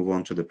before we move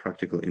on to the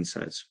practical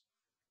insights.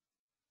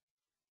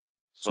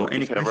 So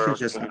any questions,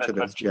 just enter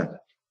them. Yeah.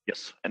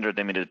 Yes, enter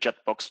them in the chat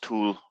box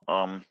tool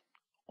on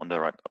the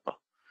right upper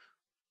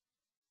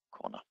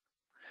corner.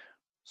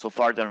 So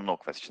far, there are no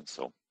questions.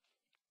 So.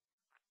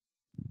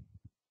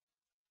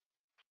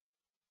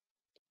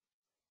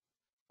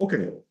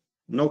 Okay,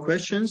 no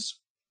questions,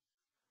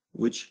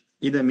 which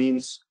either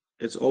means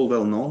it's all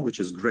well known, which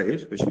is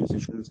great, which means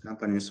insurance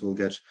companies will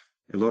get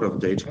a lot of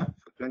data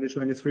for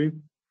 2023,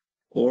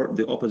 or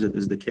the opposite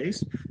is the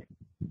case.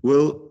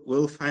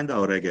 We'll find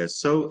out, I guess.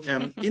 So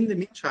in the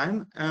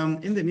meantime,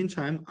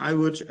 I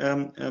would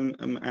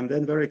I'm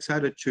then very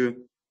excited to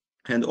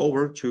hand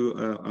over to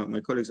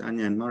my colleagues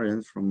Anja and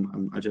Marian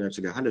from Alte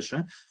Leipziger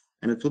Hallesche,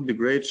 and it would be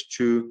great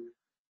to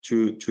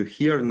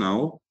hear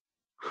now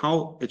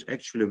how it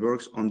actually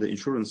works on the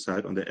insurance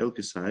side, on the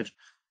LP side,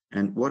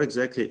 and what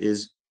exactly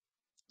is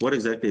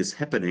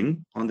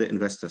happening on the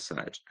investor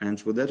side. And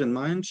with that in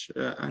mind,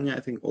 Anja, I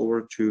think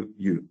over to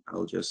you.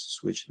 I'll just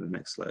switch to the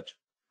next slide.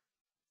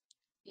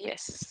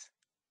 Yes.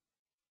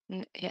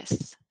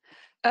 Yes.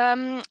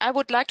 I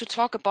would like to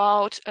talk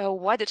about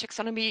why the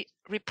taxonomy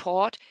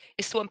report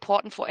is so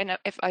important for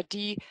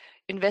NFRD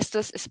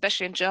investors,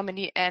 especially in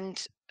Germany,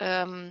 and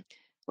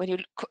when you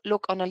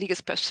look on a legal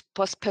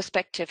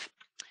perspective.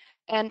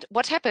 And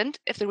what happened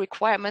if the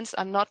requirements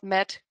are not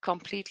met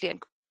completely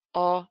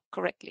or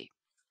correctly.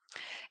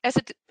 As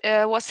it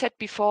was said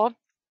before,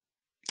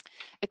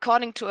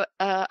 according to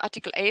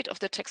Article 8 of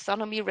the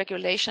Taxonomy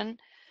regulation,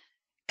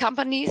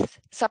 companies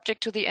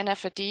subject to the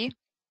NFRD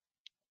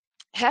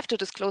have to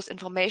disclose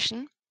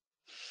information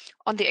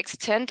on the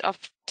extent of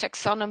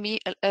taxonomy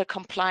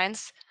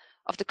compliance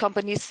of the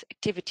company's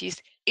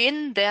activities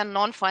in their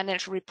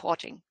non-financial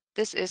reporting.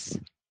 This is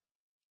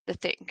the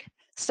thing.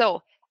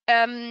 So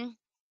the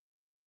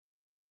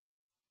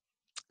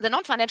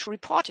non-financial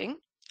reporting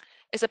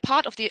is a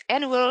part of the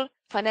annual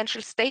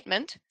financial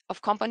statement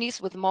of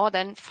companies with more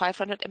than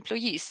 500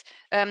 employees.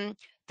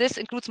 This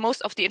includes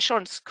most of the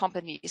insurance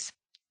companies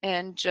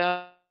in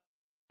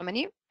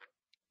Germany.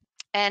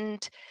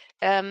 And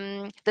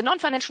the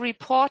non-financial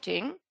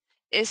reporting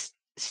is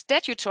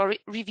statutory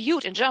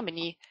reviewed in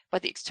Germany by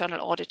the external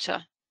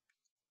auditor.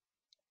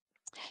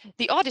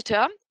 The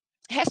auditor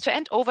has to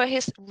hand over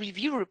his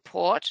review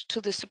report to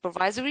the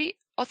supervisory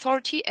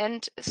authority,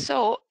 and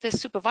so the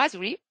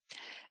supervisory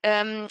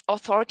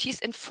authorities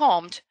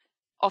informed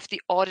of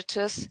the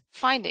auditor's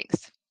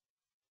findings.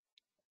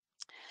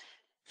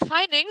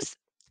 Findings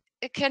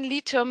can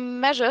lead to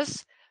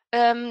measures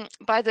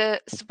by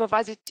the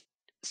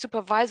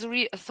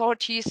supervisory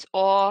authorities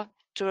or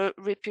to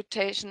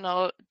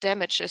reputational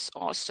damages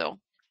also.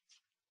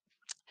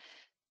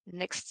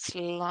 Next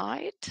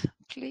slide,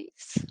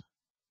 please.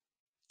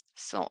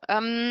 So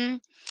now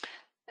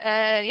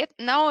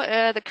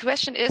the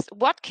question is,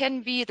 what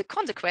can be the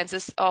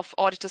consequences of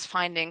auditors'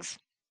 findings?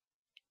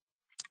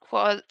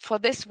 For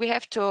this, we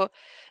have to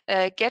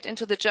get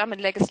into the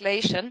German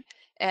legislation,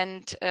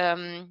 and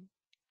the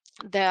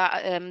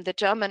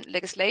German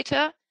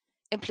legislator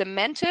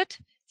implemented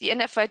the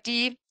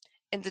NFRD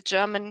in the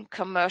German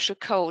Commercial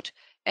Code.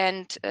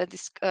 And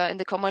in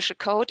the Commercial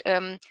Code,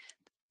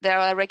 there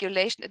are the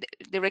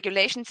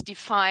regulations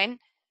define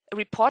a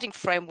reporting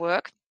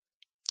framework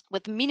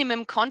with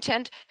minimum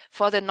content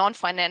for the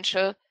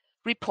non-financial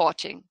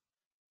reporting.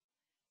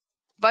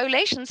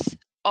 Violations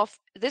of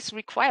these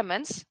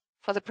requirements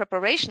for the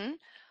preparation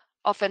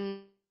of a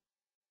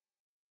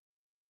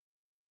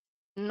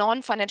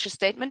non-financial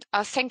statement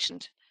are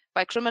sanctioned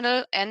by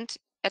criminal and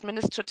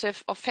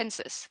administrative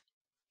offenses.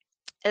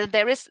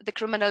 There is the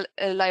criminal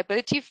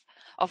liability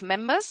of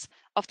members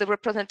of the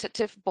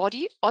representative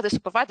body or the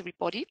supervisory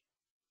body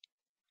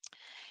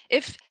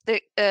if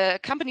the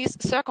company's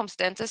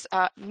circumstances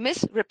are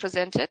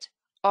misrepresented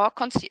or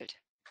concealed.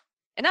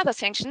 Another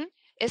sanction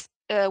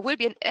will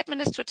be an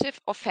administrative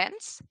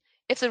offense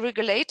if the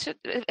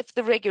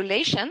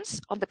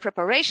regulations on the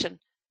preparation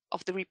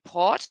of the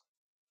report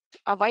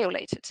are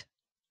violated.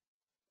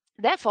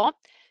 Therefore,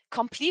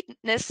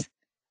 completeness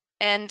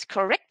and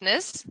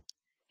correctness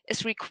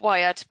is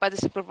required by the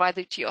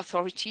supervisory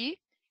authority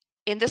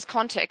in this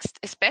context,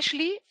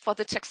 especially for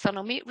the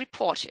taxonomy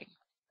reporting.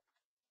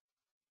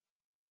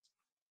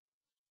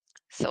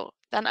 So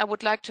then I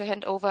would like to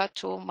hand over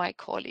to my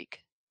colleague,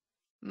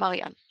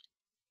 Marian.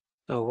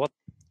 So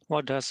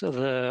what does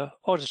the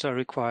auditor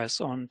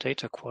requires on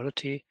data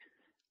quality?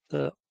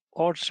 The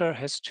auditor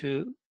has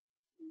to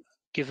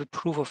give a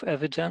proof of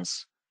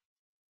evidence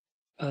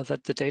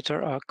that the data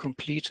are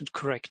complete and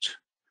correct.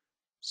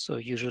 So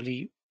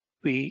usually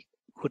we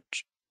would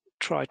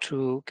try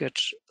to get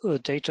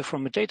data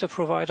from a data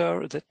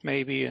provider that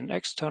may be an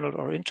external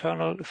or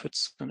internal. If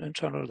it's an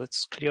internal,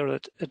 that's clear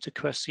that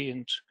adequacy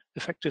and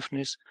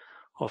effectiveness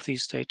of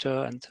these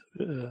data and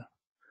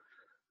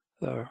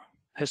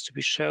has to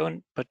be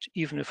shown. But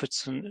even if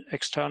it's an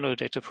external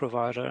data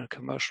provider, a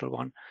commercial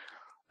one,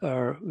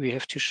 we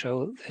have to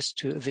show this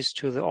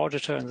to the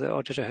auditor, and the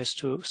auditor has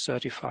to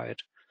certify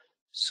it.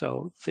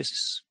 So this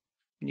is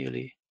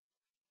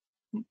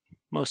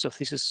most of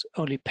this is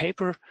only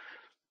paper.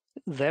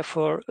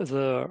 Therefore,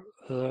 the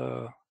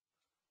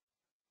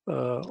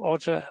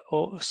auditor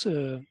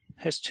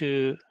has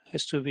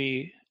to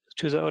be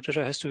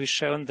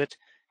shown that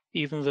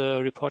even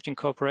the reporting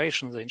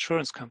corporation, the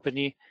insurance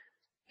company,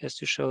 has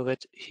to show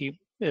that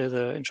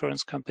the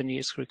insurance company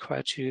is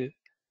required to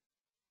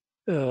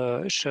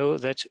show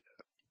that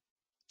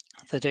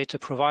the data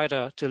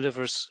provider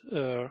delivers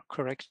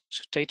correct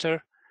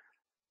data.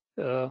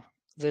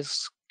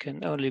 This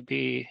can only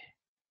be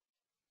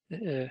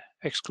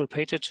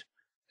exculpated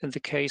in the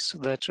case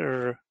that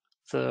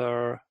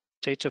the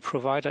data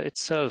provider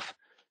itself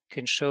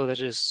can show that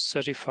it is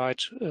certified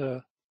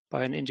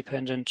by an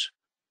independent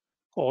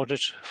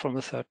audit from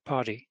a third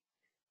party.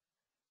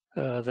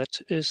 That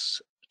is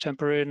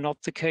temporarily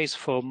not the case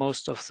for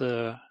most of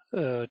the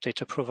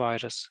data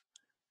providers.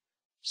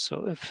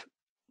 So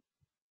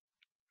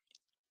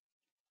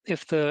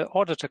if the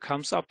auditor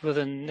comes up with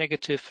a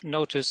negative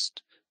notice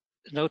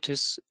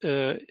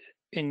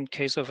in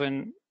case of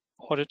an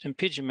audit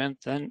impingement,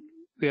 then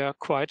we are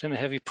quite in a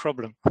heavy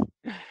problem.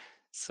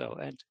 So,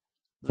 and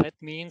that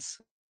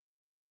means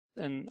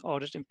an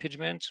audit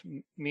impingement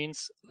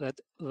means that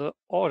the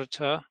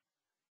auditor,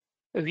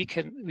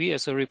 we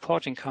as a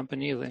reporting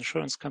company, the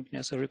insurance company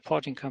as a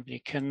reporting company,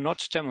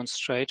 cannot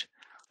demonstrate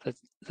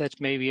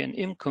that maybe an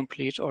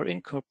incomplete or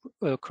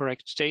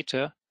incorrect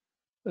data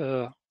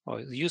or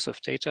the use of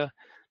data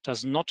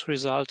does not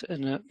result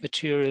in a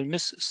material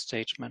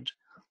misstatement.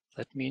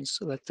 That means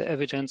that the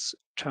evidence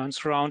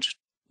turns around,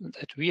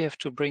 that we have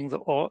to bring the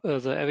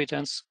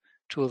evidence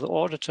to the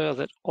auditor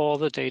that all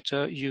the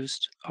data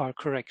used are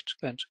correct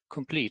and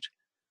complete.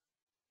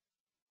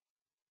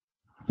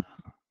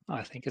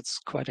 I think it's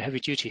quite a heavy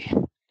duty.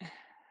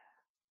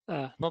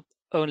 Not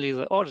only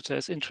the auditor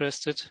is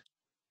interested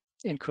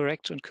in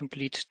correct and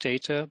complete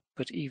data,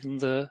 but even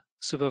the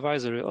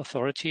supervisory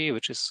authority,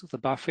 which is the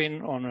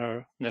BaFin on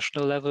a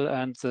national level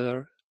and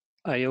the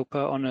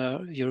EIOPA on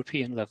a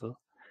European level.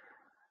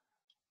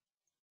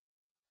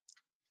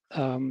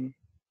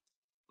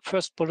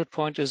 First bullet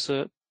point is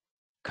a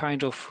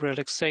kind of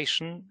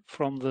relaxation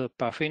from the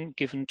BaFin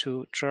given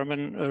to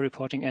German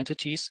reporting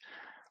entities,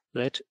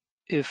 that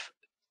if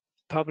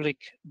public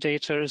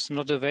data is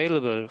not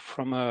available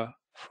from a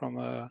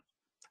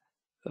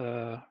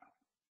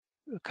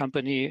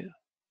company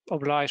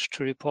obliged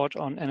to report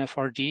on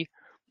NFRD,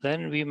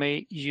 then we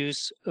may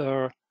use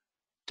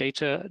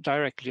data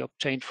directly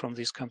obtained from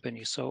these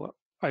companies. So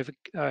I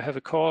have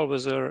a call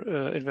with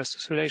the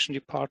investor relations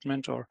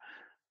department or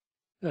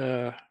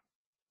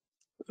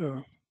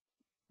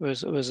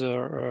with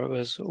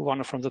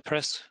one from the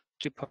press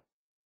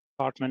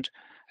department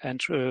and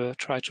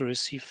try to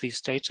receive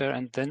these data,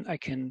 and then I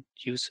can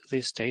use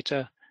this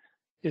data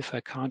if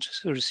I can't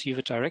receive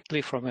it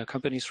directly from a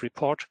company's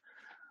report,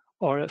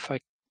 or if I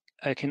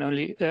can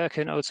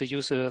also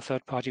use a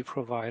third-party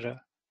provider.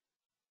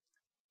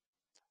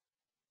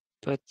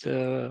 But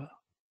the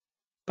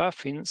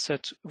BaFin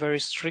set very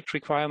strict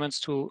requirements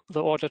to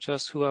the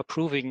auditors who are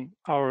approving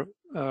our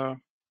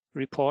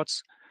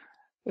reports,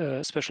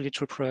 especially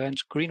to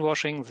prevent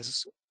greenwashing. This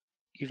is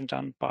even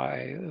done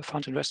by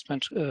fund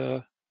investment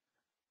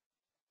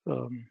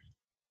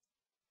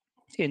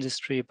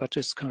industry, but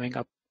it's coming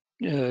up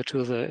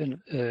to the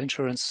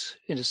insurance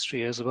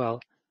industry as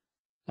well.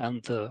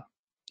 And the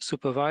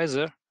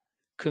supervisor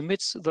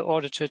commits the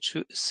auditor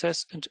to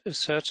assess and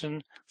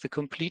ascertain the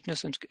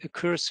completeness and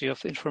accuracy of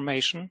the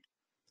information,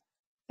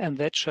 and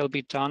that shall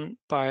be done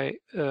by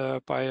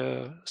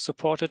a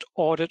supported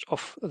audit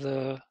of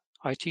the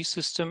IT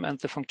system and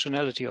the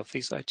functionality of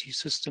this IT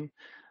system,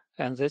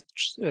 and that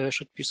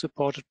should be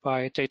supported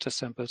by data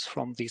samples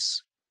from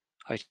this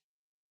IT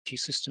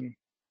system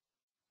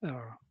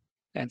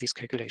and these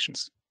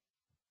calculations.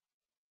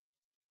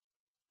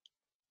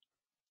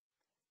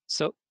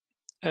 So,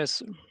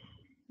 as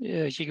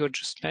Igor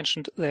just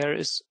mentioned, there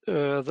is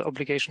the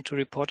obligation to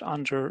report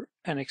under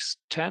Annex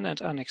 10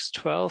 and Annex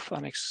 12.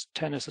 Annex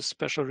 10 is a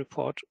special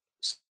report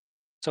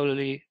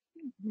solely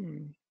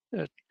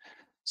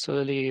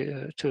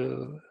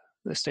to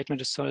the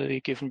statement is solely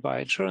given by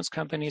insurance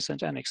companies,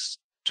 and Annex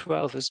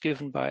 12 is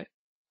given by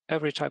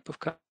every type of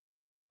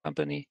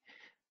company.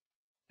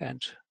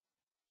 And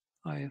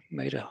I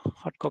made a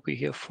hard copy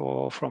here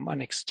from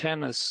Annex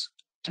 10, as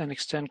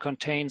Annex 10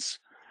 contains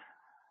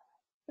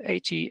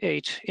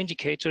 88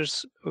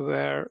 indicators,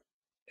 where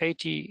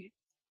 80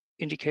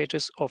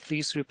 indicators of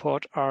these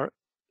report are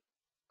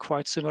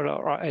quite similar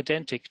or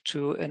identical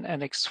to an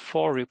Annex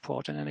 4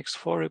 report. An Annex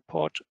 4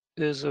 report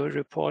is a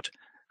report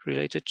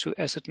related to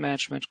asset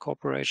management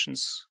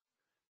corporations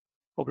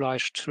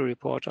obliged to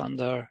report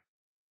under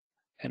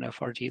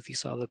NFRD.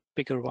 These are the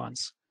bigger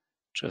ones,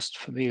 just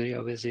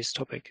familiar with this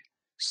topic.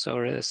 So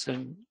there's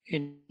an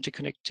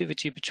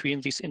interconnectivity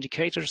between these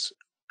indicators.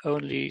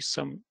 Only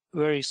some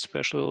very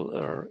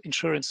special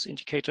insurance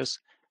indicators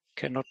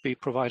cannot be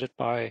provided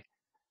by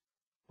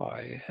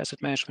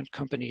asset management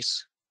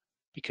companies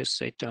because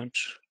they don't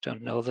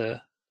know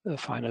the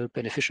final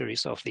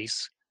beneficiaries of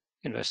these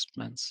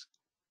investments.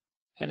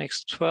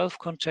 Annex 12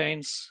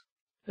 contains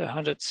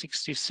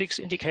 166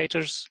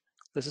 indicators.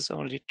 This is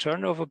only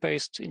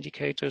turnover-based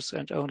indicators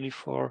and only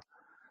for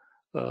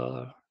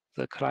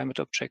the climate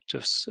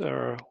objectives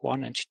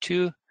 1 and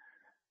 2,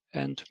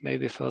 and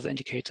maybe further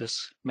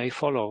indicators may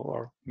follow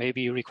or may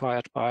be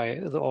required by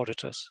the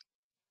auditors.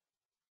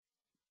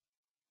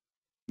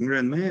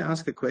 Marian, may I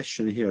ask a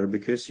question here,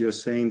 because you're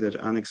saying that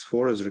Annex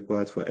 4 is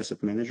required for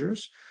asset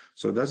managers.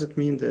 So does it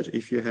mean that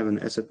if you have an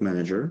asset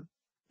manager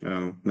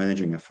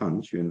managing a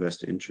fund you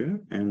invest into,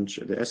 and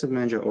the asset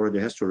manager already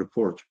has to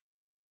report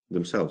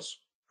themselves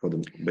for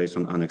them based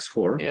on Annex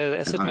 4? Yeah, the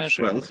asset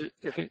manager,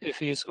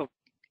 12,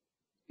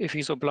 if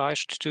he's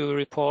obliged to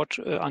report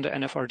under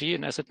NFRD,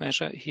 an asset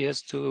manager, he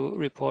has to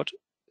report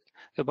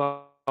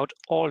about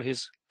all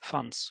his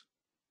funds.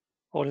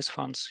 All his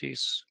funds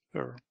he's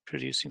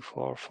producing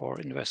for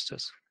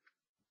investors.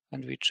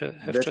 And we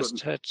have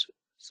just had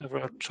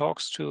several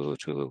talks to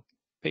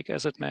big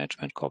asset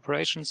management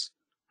corporations,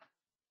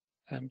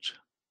 and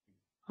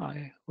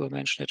I will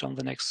mention it on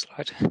the next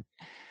slide,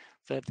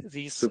 that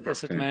these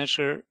asset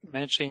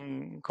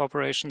managing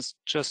corporations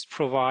just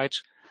provide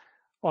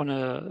on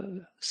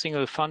a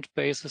single fund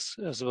basis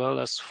as well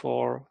as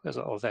or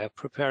they're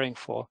preparing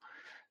for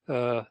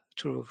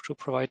to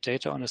provide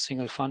data on a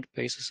single fund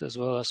basis as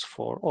well as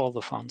for all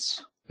the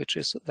funds, which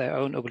is their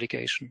own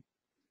obligation.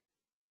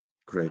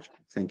 Great,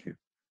 thank you.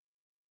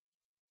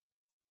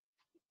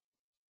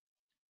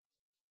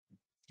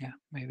 Yeah,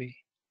 maybe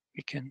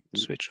we can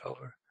switch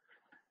over.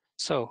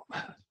 So,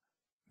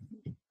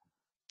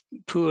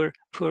 poor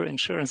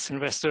insurance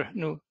investor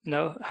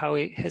know how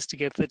he has to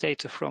get the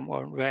data from,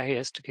 or where he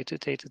has to get the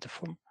data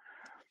from.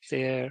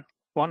 There,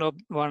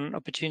 one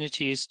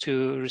opportunity is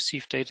to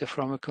receive data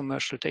from a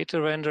commercial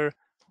data vendor,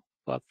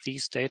 but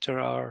these data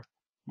are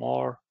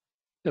more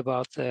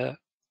about the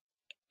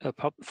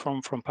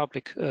from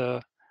public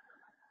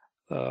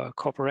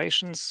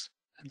corporations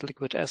and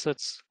liquid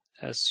assets,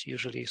 as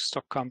usually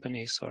stock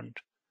companies and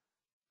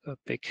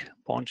big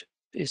bond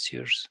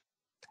issuers.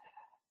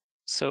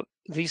 So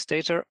these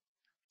data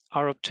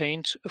are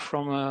obtained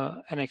from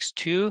Annex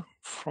 2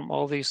 from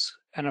all these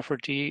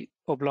NFRD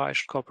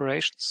obliged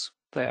corporations.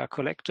 They are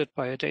collected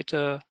by a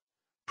data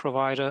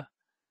provider,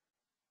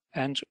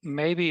 and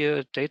maybe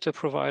a data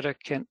provider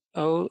can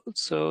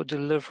also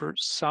deliver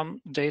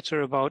some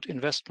data about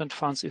investment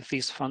funds if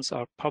these funds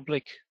are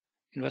public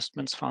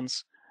investments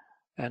funds,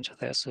 and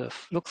there's a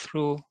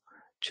look-through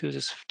to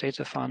these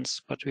data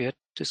funds. But we had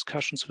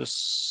discussions with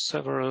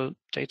several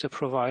data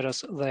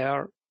providers. They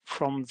are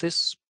from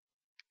this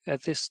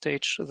at this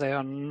stage, they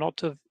are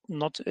not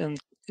in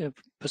a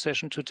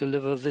position to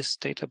deliver this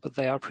data, but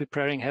they are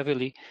preparing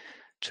heavily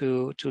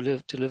to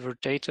deliver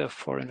data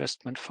for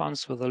investment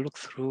funds with a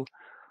look-through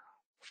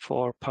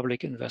for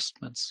public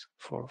investments,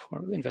 for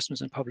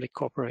investments in public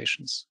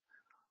corporations.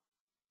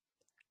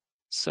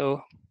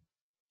 So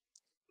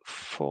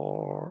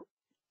for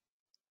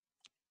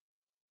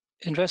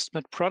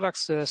investment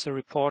products, there's a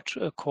report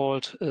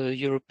called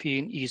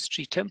European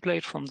ESG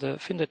template from the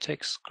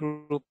Taxonomy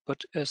Group,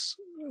 but as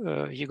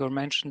Igor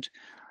mentioned,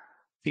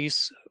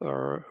 this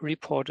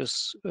report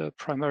is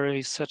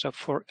primarily set up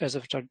for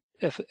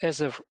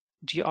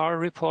SFDR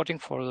reporting,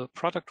 for the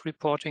product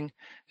reporting,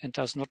 and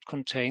does not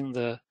contain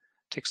the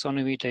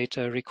taxonomy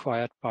data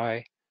required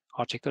by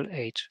Article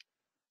 8.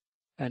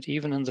 And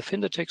even in the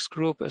Taxonomy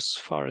Group, as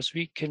far as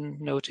we can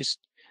notice,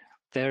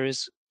 there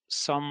is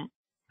some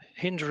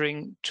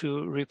hindering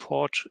to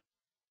report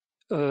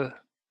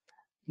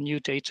new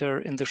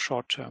data in the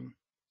short term.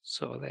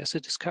 So there's a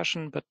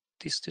discussion, but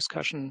this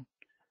discussion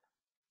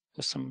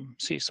has some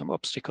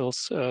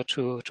obstacles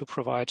to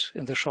provide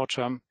in the short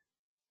term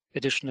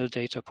additional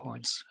data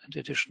points and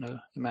additional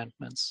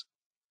amendments.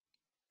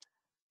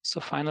 So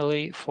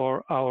finally,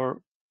 for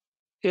our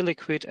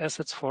illiquid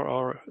assets, for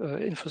our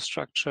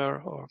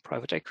infrastructure or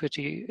private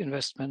equity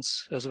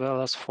investments, as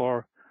well as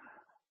for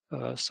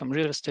some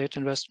real estate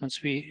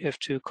investments, we have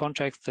to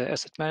contact the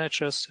asset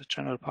managers,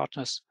 general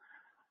partners,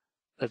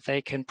 that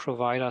they can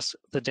provide us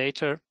the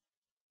data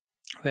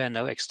where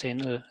no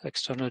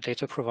external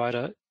data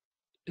provider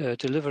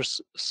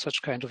delivers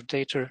such kind of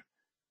data.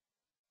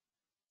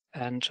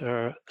 And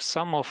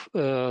some of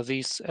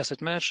these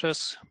asset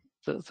managers,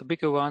 the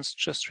bigger ones,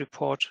 just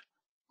report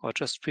or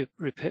just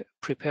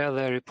prepare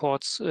their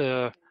reports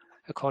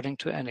according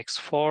to Annex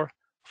 4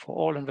 for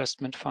all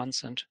investment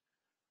funds. And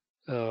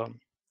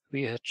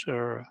we had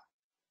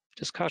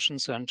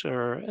discussions and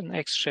an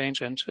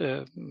exchange and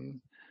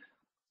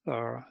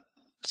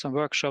some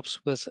workshops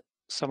with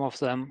some of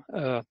them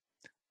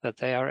that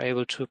they are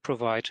able to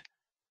provide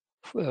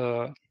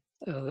an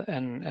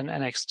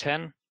Annex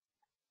 10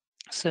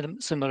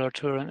 similar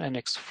to an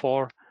Annex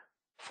 4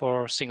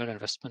 for single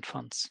investment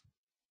funds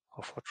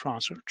or for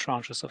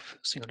tranches of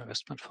single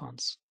investment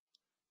funds.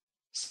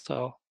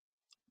 So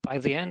by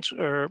the end,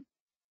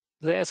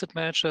 the asset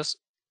managers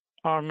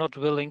are not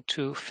willing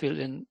to fill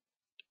in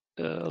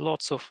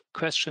lots of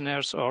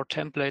questionnaires or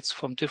templates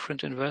from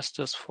different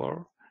investors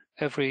for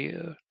every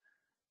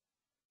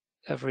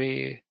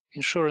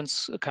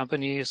insurance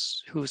company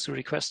who's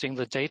requesting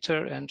the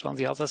data, and on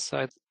the other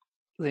side,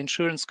 the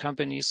insurance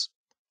companies,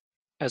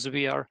 as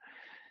we are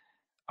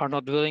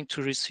not willing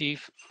to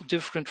receive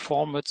different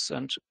formats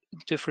and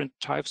different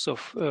types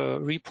of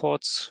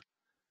reports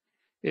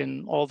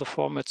in all the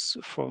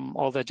formats from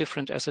all the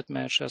different asset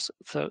managers.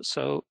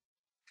 So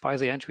by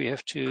the end, we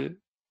have to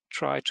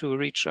try to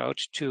reach out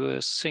to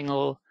a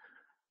single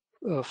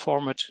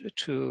format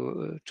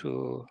to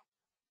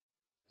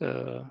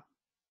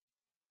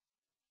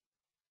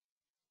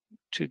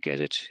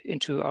get it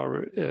into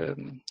our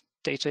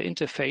data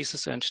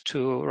interfaces and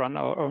to run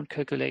our own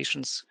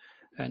calculations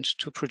and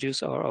to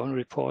produce our own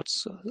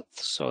reports.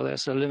 So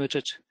there's a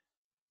limited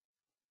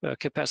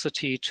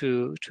capacity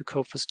to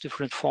cope with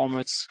different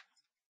formats.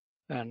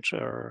 And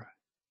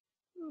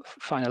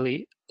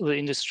finally, the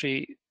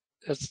industry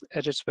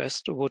at its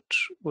best would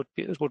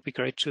be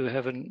great to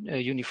have a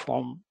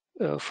uniform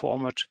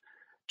format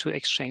to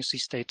exchange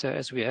these data,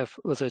 as we have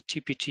with a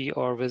TPT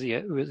or with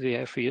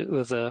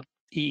the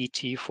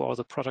EET for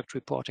the product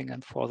reporting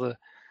and for the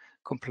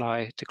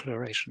comply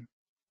declaration.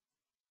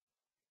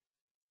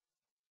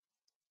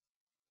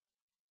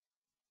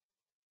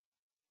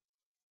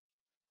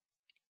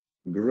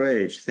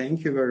 Great,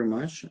 thank you very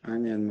much,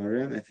 Anja and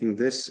Marian. I think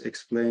this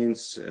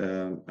explains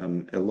a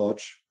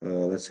lot,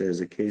 let's say, as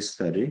a case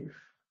study,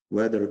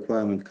 where the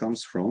requirement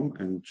comes from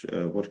and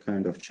what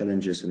kind of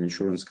challenges an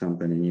insurance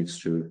company needs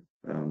to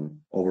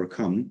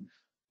overcome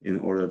in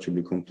order to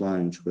be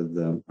compliant with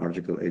the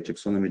Article 8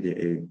 taxonomy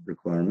DA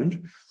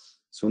requirement.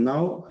 So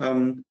now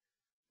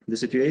the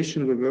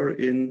situation we were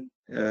in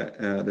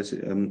as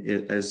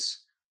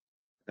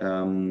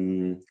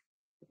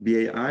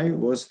BAI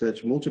was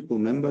that multiple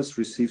members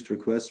received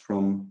requests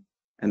from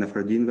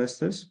NFRD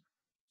investors,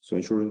 so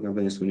insurance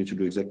companies who need to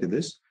do exactly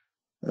this,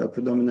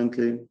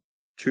 predominantly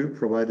to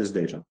provide this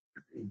data.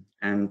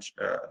 And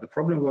the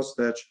problem was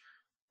that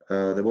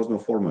there was no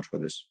format for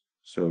this.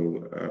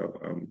 So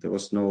there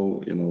was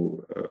no,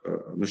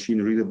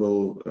 machine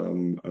readable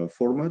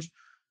format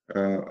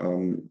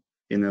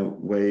in a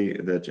way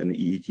that an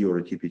EET or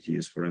a TPT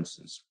is, for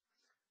instance.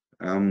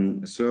 It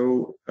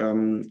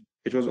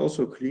was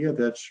also clear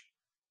that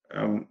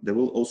there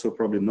will also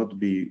probably not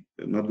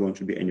going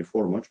to be any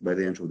format by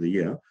the end of the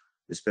year,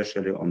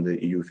 especially on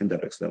the EU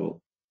FinDataX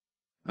level.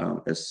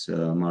 As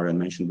Marian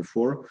mentioned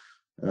before,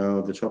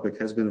 the topic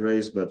has been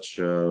raised, but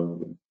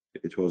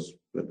it was,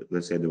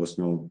 let's say, there was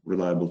no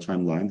reliable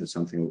timeline that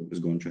something was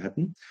going to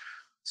happen.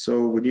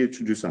 So we need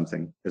to do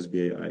something as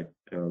BAI.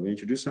 We need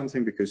to do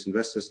something because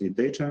investors need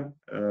data,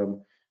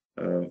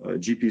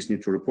 GPs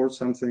need to report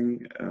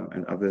something,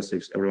 and obviously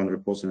if everyone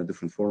reports in a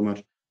different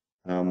format,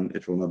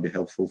 it will not be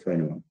helpful for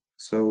anyone.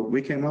 So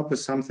we came up with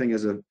something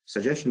as a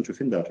suggestion to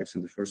FinDataX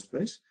in the first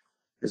place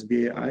as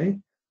BAI,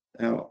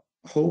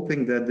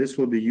 hoping that this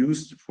will be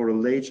used for a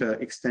later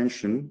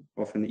extension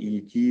of an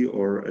EET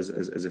or as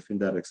a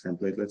FinDataX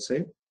template, let's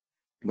say.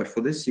 But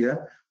for this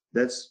year,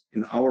 that's,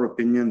 in our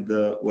opinion,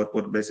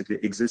 what basically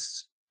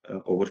exists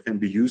or what can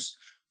be used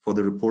for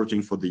the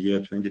reporting for the year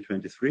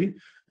 2023.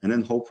 And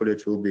then hopefully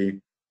it will be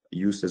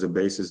used as a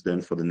basis then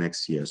for the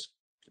next years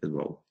as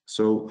well.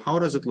 So how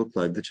does it look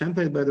like? The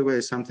template, by the way,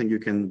 is something you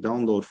can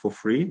download for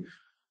free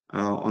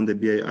on the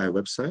BAI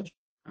website,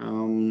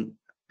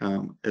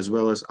 as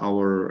well as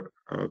our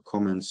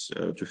comments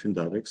to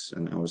FinDataX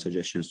and our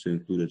suggestions to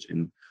include it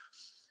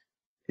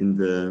in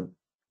the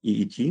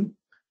EET.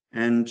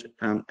 And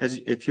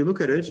if you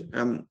look at it,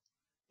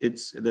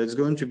 there's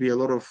going to be a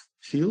lot of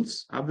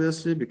fields,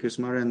 obviously, because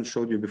Marian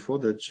showed you before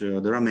that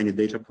there are many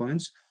data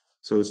points.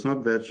 So it's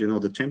not that,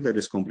 the template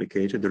is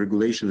complicated, the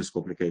regulation is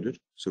complicated.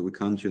 So we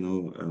can't,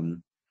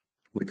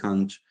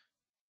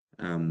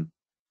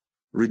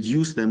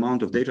 reduce the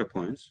amount of data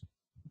points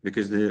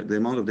because the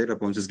amount of data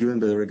points is given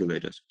by the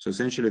regulators. So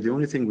essentially the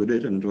only thing we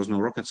did, and it was no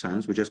rocket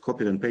science, we just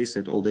copied and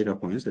pasted all data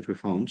points that we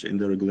found in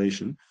the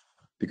regulation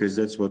because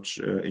that's what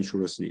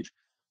insurers need.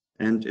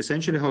 And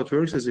essentially how it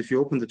works is if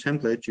you open the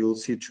template, you'll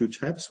see two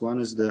tabs.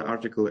 One is the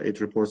Article 8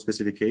 report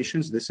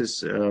specifications. This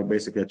is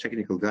basically a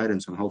technical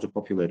guidance on how to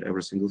populate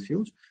every single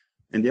field.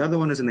 And the other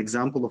one is an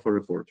example of a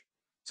report.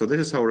 So this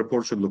is how a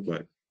report should look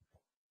like.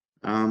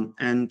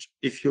 And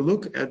if you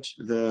look at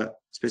the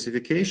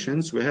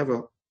specifications, we have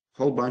a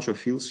whole bunch of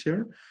fields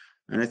here.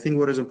 And I think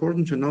what is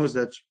important to know is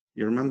that,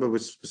 you remember we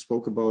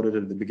spoke about it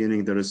at the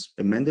beginning, there is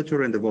a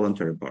mandatory and the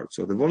voluntary part.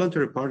 So the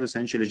voluntary part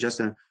essentially is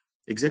just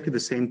exactly the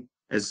same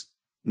as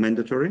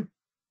mandatory.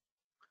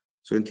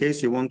 So in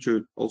case you want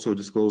to also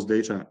disclose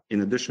data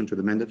in addition to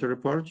the mandatory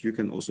part, you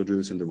can also do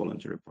this in the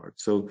voluntary part.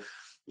 So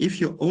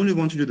if you only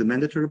want to do the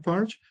mandatory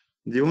part,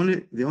 the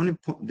only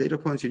data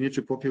points you need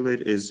to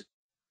populate is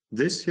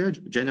this here,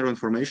 general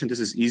information, this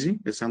is easy.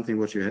 It's something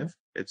what you have.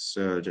 It's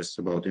just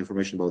about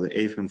information about the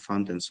AFM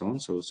fund and so on.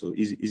 So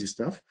easy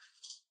stuff.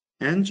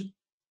 And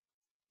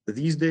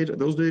these data,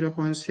 those data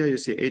points here, you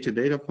see 80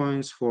 data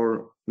points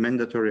for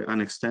mandatory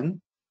Annex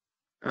 10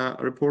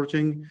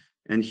 reporting,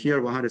 and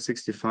here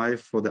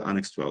 165 for the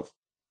Annex 12.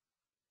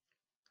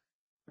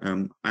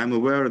 I'm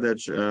aware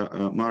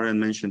that Marian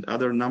mentioned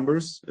other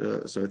numbers,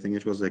 so I think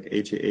it was like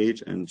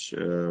 88 and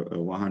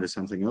 100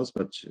 something else,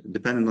 but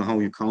depending on how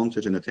you count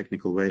it in a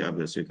technical way,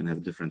 obviously you can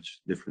have different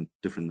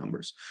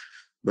numbers.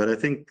 But I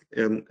think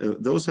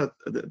those are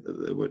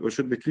what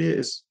should be clear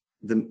is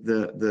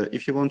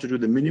if you want to do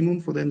the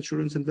minimum for the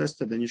insurance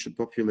investor, then you should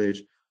populate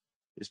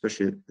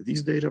especially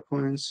these data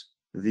points,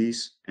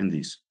 these and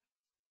these.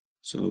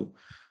 So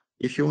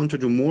if you want to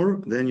do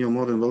more, then you're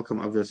more than welcome,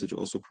 obviously, to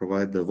also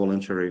provide the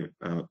voluntary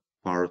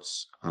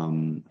parts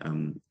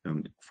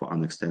for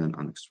Annex 10 and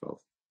Annex 12.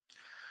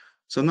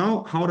 So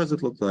now, how does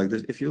it look like?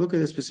 If you look at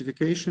the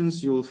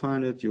specifications, you will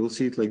find it, you will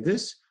see it like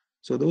this.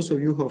 So those of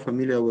you who are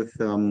familiar with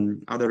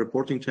other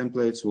reporting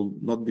templates will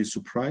not be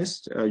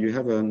surprised. You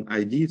have an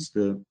ID, it's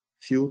the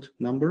field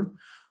number.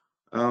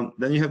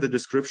 Then you have the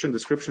description.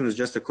 Description is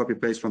just a copy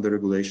paste from the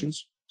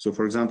regulations. So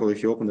for example,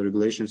 if you open the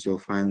regulations, you'll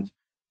find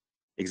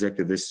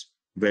exactly this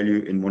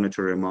value in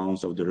monetary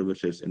amounts of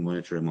derivatives in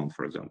monetary amount,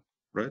 for example,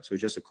 right? So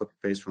it's just a copy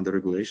paste from the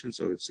regulations,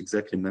 so it's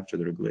exactly mapped to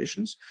the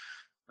regulations.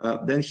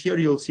 Then here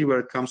you'll see where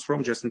it comes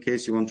from, just in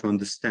case you want to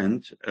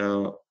understand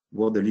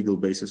what the legal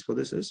basis for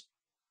this is.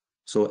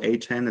 So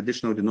A10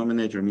 additional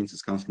denominator means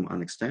it comes from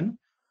Annex 10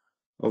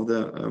 of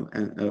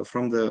the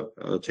from the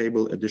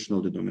table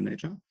additional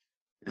denominator,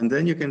 and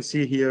then you can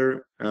see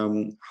here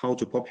how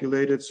to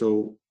populate it.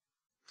 So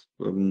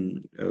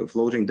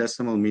floating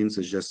decimal means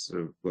it's just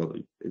well,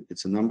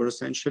 it's a number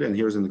essentially, and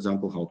here's an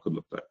example how it could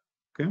look like.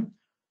 Okay,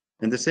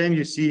 and the same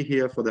you see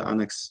here for the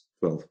Annex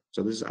 12.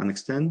 So this is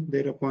Annex 10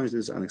 data points,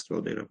 this is Annex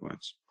 12 data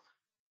points.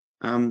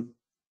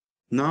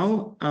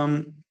 Now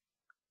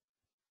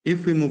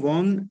if we move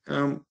on,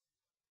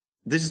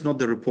 this is not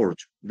the report,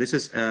 this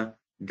is a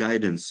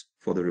guidance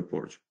for the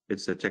report.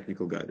 It's a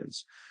technical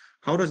guidance.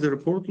 How does the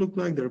report look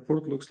like? The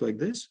report looks like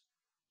this.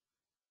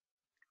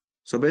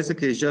 So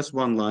basically, it's just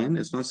one line.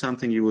 It's not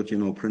something you would,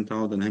 print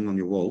out and hang on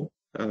your wall.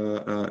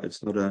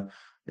 It's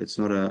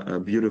not a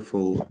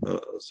beautiful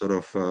sort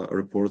of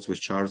reports with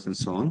charts and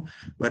so on.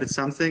 But it's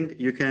something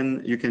you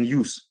can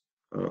use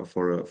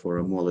for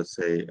a more, let's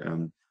say,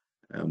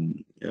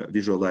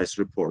 visualized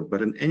report.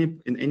 But in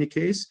any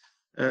case,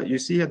 you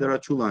see here there are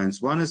two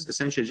lines. One is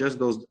essentially just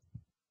those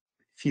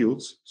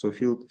fields, so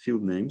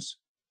field names.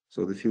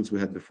 So the fields we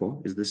had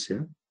before is this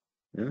here,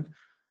 yeah.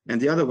 And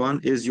the other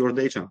one is your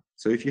data.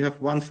 So if you have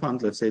one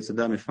fund, let's say it's a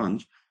dummy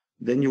fund,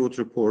 then you would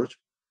report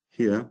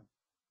here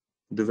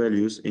the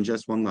values in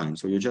just one line.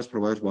 So you just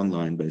provide one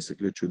line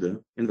basically to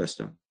the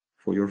investor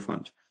for your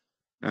fund.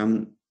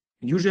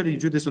 Usually you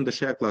do this on the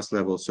share class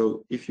level.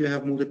 So if you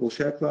have multiple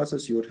share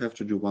classes, you would have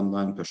to do one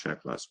line per share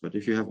class. But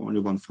if you have only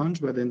one fund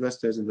where the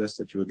investor is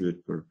invested, you would do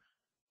it per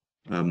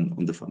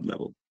on the fund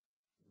level.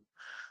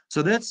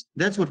 So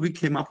that's what we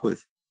came up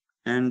with.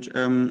 And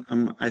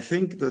I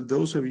think that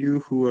those of you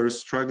who are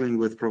struggling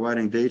with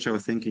providing data or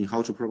thinking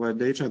how to provide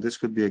data, this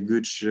could be a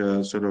good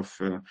sort of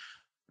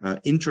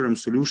interim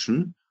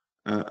solution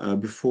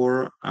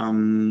before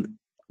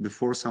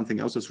something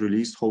else is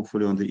released,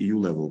 hopefully on the EU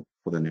level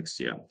for the next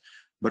year.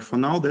 But for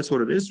now, that's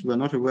what it is. We're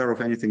not aware of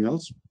anything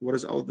else what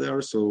is out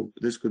there, so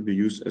this could be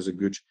used as a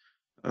good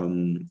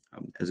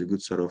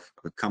sort of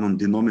a common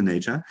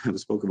denominator. We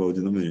spoke about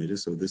denominators,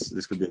 so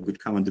this could be a good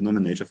common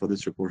denominator for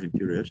this reporting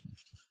period,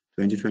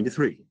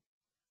 2023.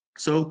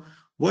 So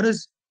what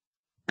is,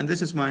 and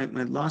this is my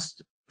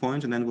last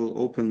point, and then we'll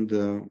open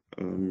the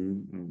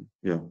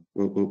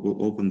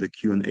we'll open the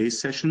Q&A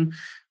session.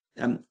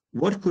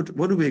 What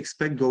do we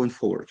expect going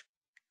forward?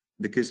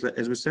 Because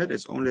as we said,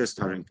 it's only a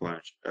starting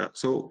point.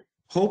 So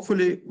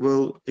hopefully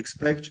we'll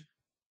expect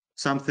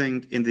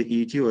something in the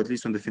EET, or at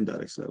least on the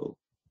FinDirect level.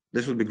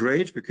 This would be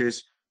great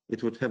because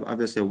it would have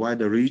obviously a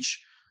wider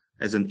reach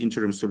as an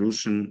interim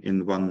solution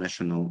in one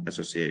national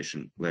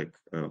association like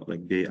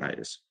BAI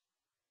is.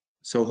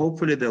 So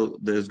hopefully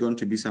there's going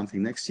to be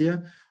something next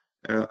year.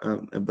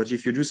 But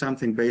if you do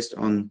something based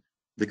on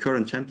the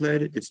current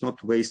template, it's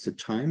not wasted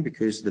time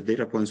because the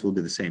data points will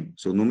be the same.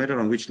 So no matter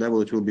on which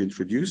level it will be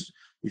introduced,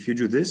 if you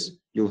do this,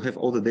 you'll have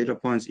all the data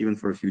points even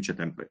for a future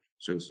template.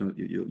 So it's not,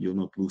 you'll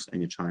not lose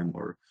any time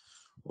or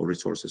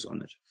resources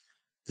on it.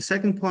 The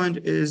second point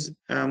is,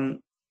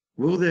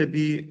 will there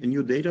be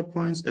new data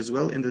points as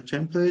well in the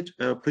template?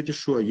 Pretty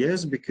sure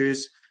yes,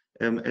 because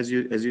as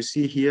you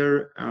see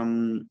here,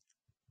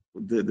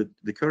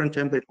 the current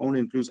template only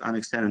includes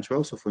Annex 10 and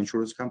 12, so for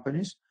insurance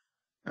companies.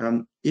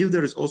 If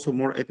there is also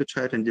more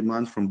appetite and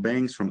demand from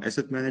banks, from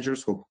asset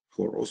managers, who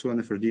are also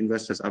NFRD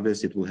investors,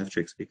 obviously it will have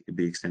to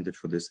be extended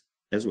for this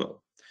as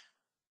well.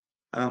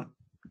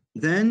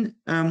 Then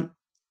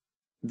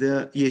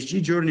the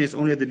ESG journey is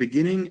only at the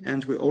beginning,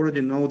 and we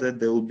already know that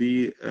there will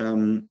be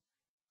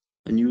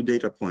new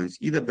data points,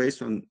 either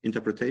based on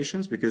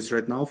interpretations, because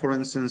right now, for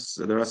instance,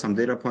 there are some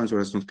data points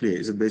where it's not clear.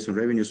 Is it based on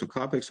revenues or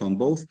capex or on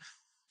both?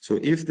 So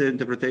if the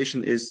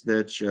interpretation is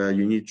that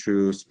you need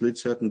to split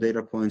certain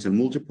data points in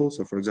multiples,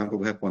 so for example,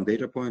 we have one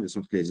data point, it's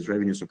not clear, is it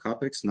revenues or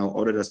capex? Now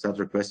auditors start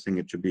requesting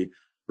it to be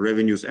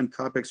revenues and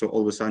capex, so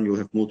all of a sudden you'll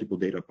have multiple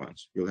data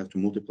points. You'll have to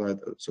multiply,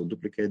 so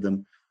duplicate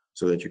them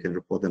so that you can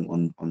report them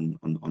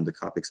on the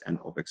capex and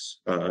opex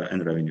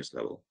and revenues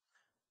level.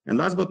 And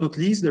last but not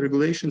least, the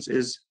regulations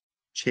is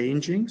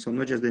changing, so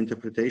not just the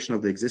interpretation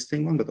of the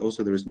existing one, but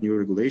also there is new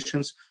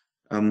regulations.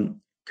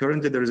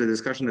 Currently, there is a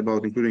discussion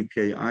about including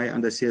PAI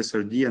under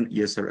CSRD and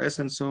ESRS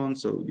and so on.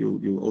 So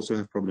you also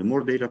have probably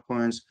more data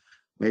points.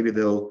 Maybe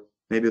they'll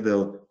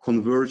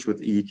converge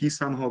with EET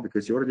somehow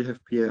because you already have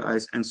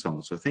PAIs and so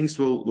on. So things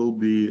will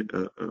be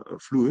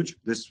fluid.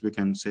 This we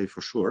can say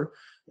for sure.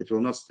 It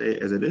will not stay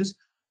as it is.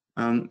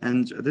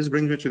 And this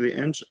brings me to the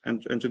end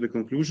and to the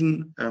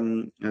conclusion,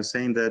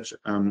 saying that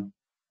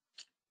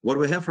what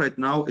we have right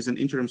now is an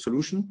interim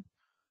solution.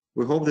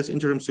 We hope this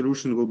interim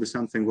solution will be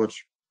something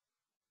which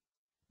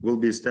will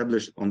be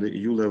established on the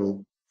EU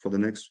level for the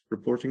next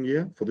reporting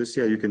year. For this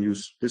year, you can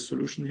use this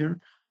solution here.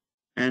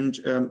 And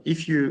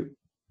if you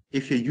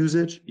use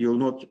it, you'll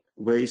not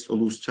waste or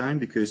lose time,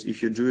 because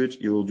if you do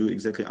it, you will do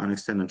exactly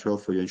Annex 10 and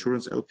 12 for your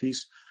insurance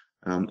LPs.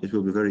 It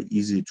will be very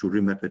easy to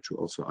remap it to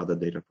also other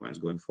data points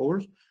going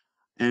forward.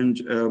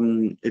 And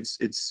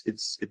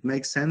it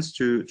makes sense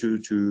to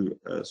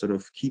sort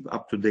of keep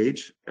up to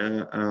date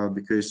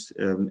because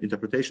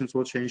interpretations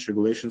will change,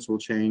 regulations will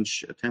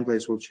change,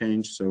 templates will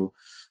change. So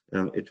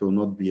it will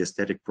not be a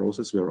static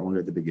process. We are only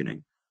at the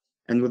beginning.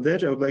 And with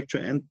that, I would like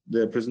to end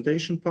the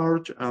presentation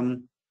part.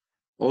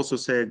 Also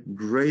say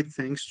great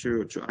thanks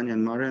to Anja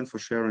and Marian for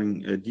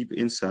sharing deep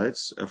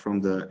insights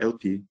from the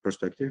LP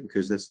perspective,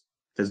 because that's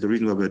the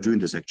reason why we're doing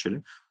this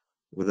actually.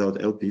 Without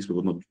LPs, we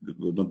would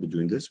not be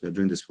doing this. We're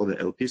doing this for the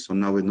LPs. So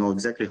now we know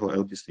exactly how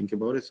LPs think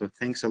about it. So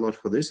thanks a lot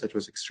for this. That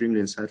was extremely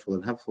insightful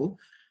and helpful.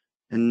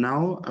 And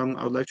now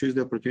I would like to use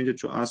the opportunity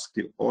to ask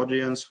the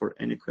audience for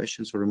any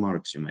questions or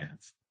remarks you may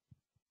have.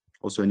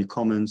 Also any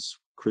comments,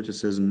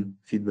 criticism,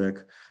 feedback,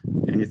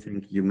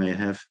 anything you may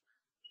have,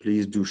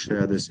 please do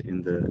share this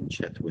in the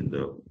chat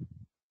window.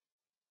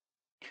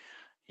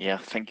 Yeah,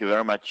 thank you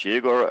very much,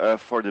 Igor,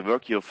 for the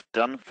work you've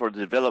done for the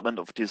development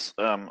of this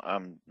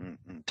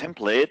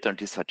template and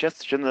this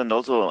suggestion, and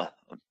also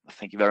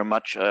thank you very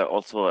much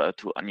also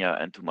to Anja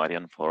and to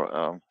Marian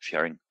for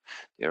sharing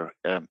their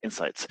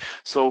insights.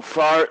 So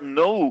far,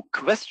 no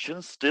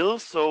questions still,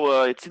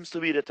 so it seems to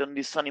be that on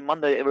this sunny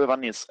Monday,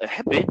 everyone is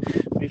happy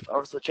with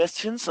our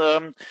suggestions.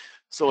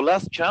 So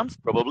last chance,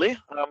 probably.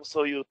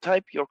 So you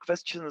type your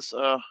questions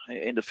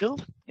in the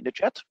field, in the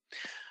chat.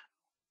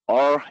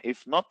 Or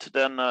if not,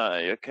 then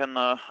you can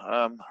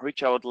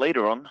reach out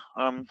later on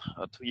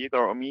to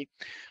Igor or me.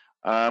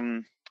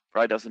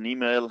 Write us an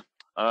email,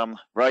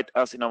 write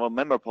us in our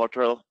member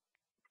portal,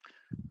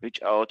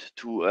 reach out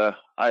to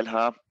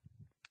ILHA.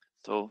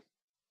 So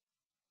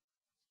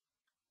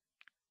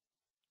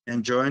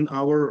and join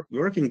our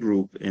working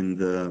group in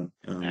the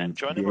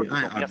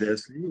BAI,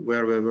 obviously,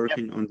 where we're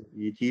working on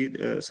the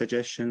ET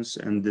suggestions,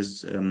 and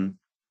this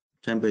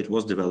template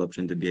was developed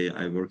in the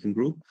BAI working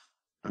group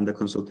under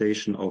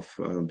consultation of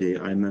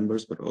BAI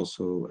members, but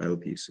also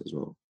LPs as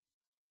well.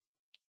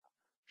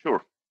 Sure.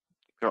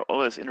 We're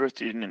always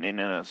interested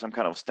in some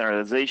kind of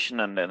standardization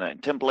and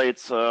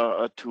templates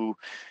to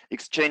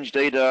exchange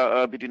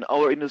data between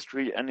our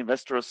industry and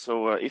investors.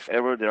 So if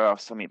ever there are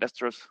some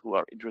investors who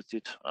are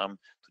interested to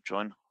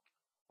join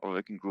our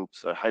working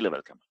groups, highly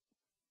welcome.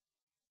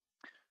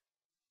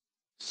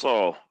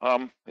 So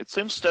it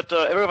seems that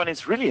everyone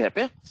is really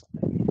happy.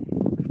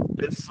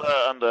 This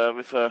and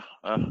with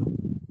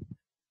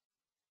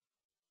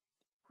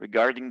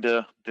regarding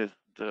the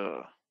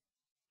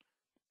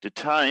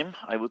time,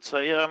 I would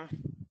say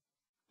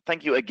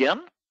thank you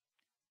again,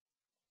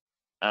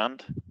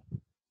 and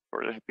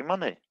for a happy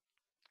Monday.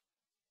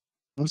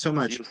 Thanks so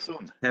much. See you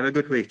soon. Have a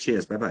good week.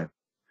 Cheers. Bye-bye.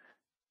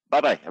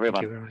 Bye-bye, everyone.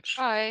 Thank you very much.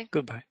 Bye.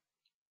 Goodbye.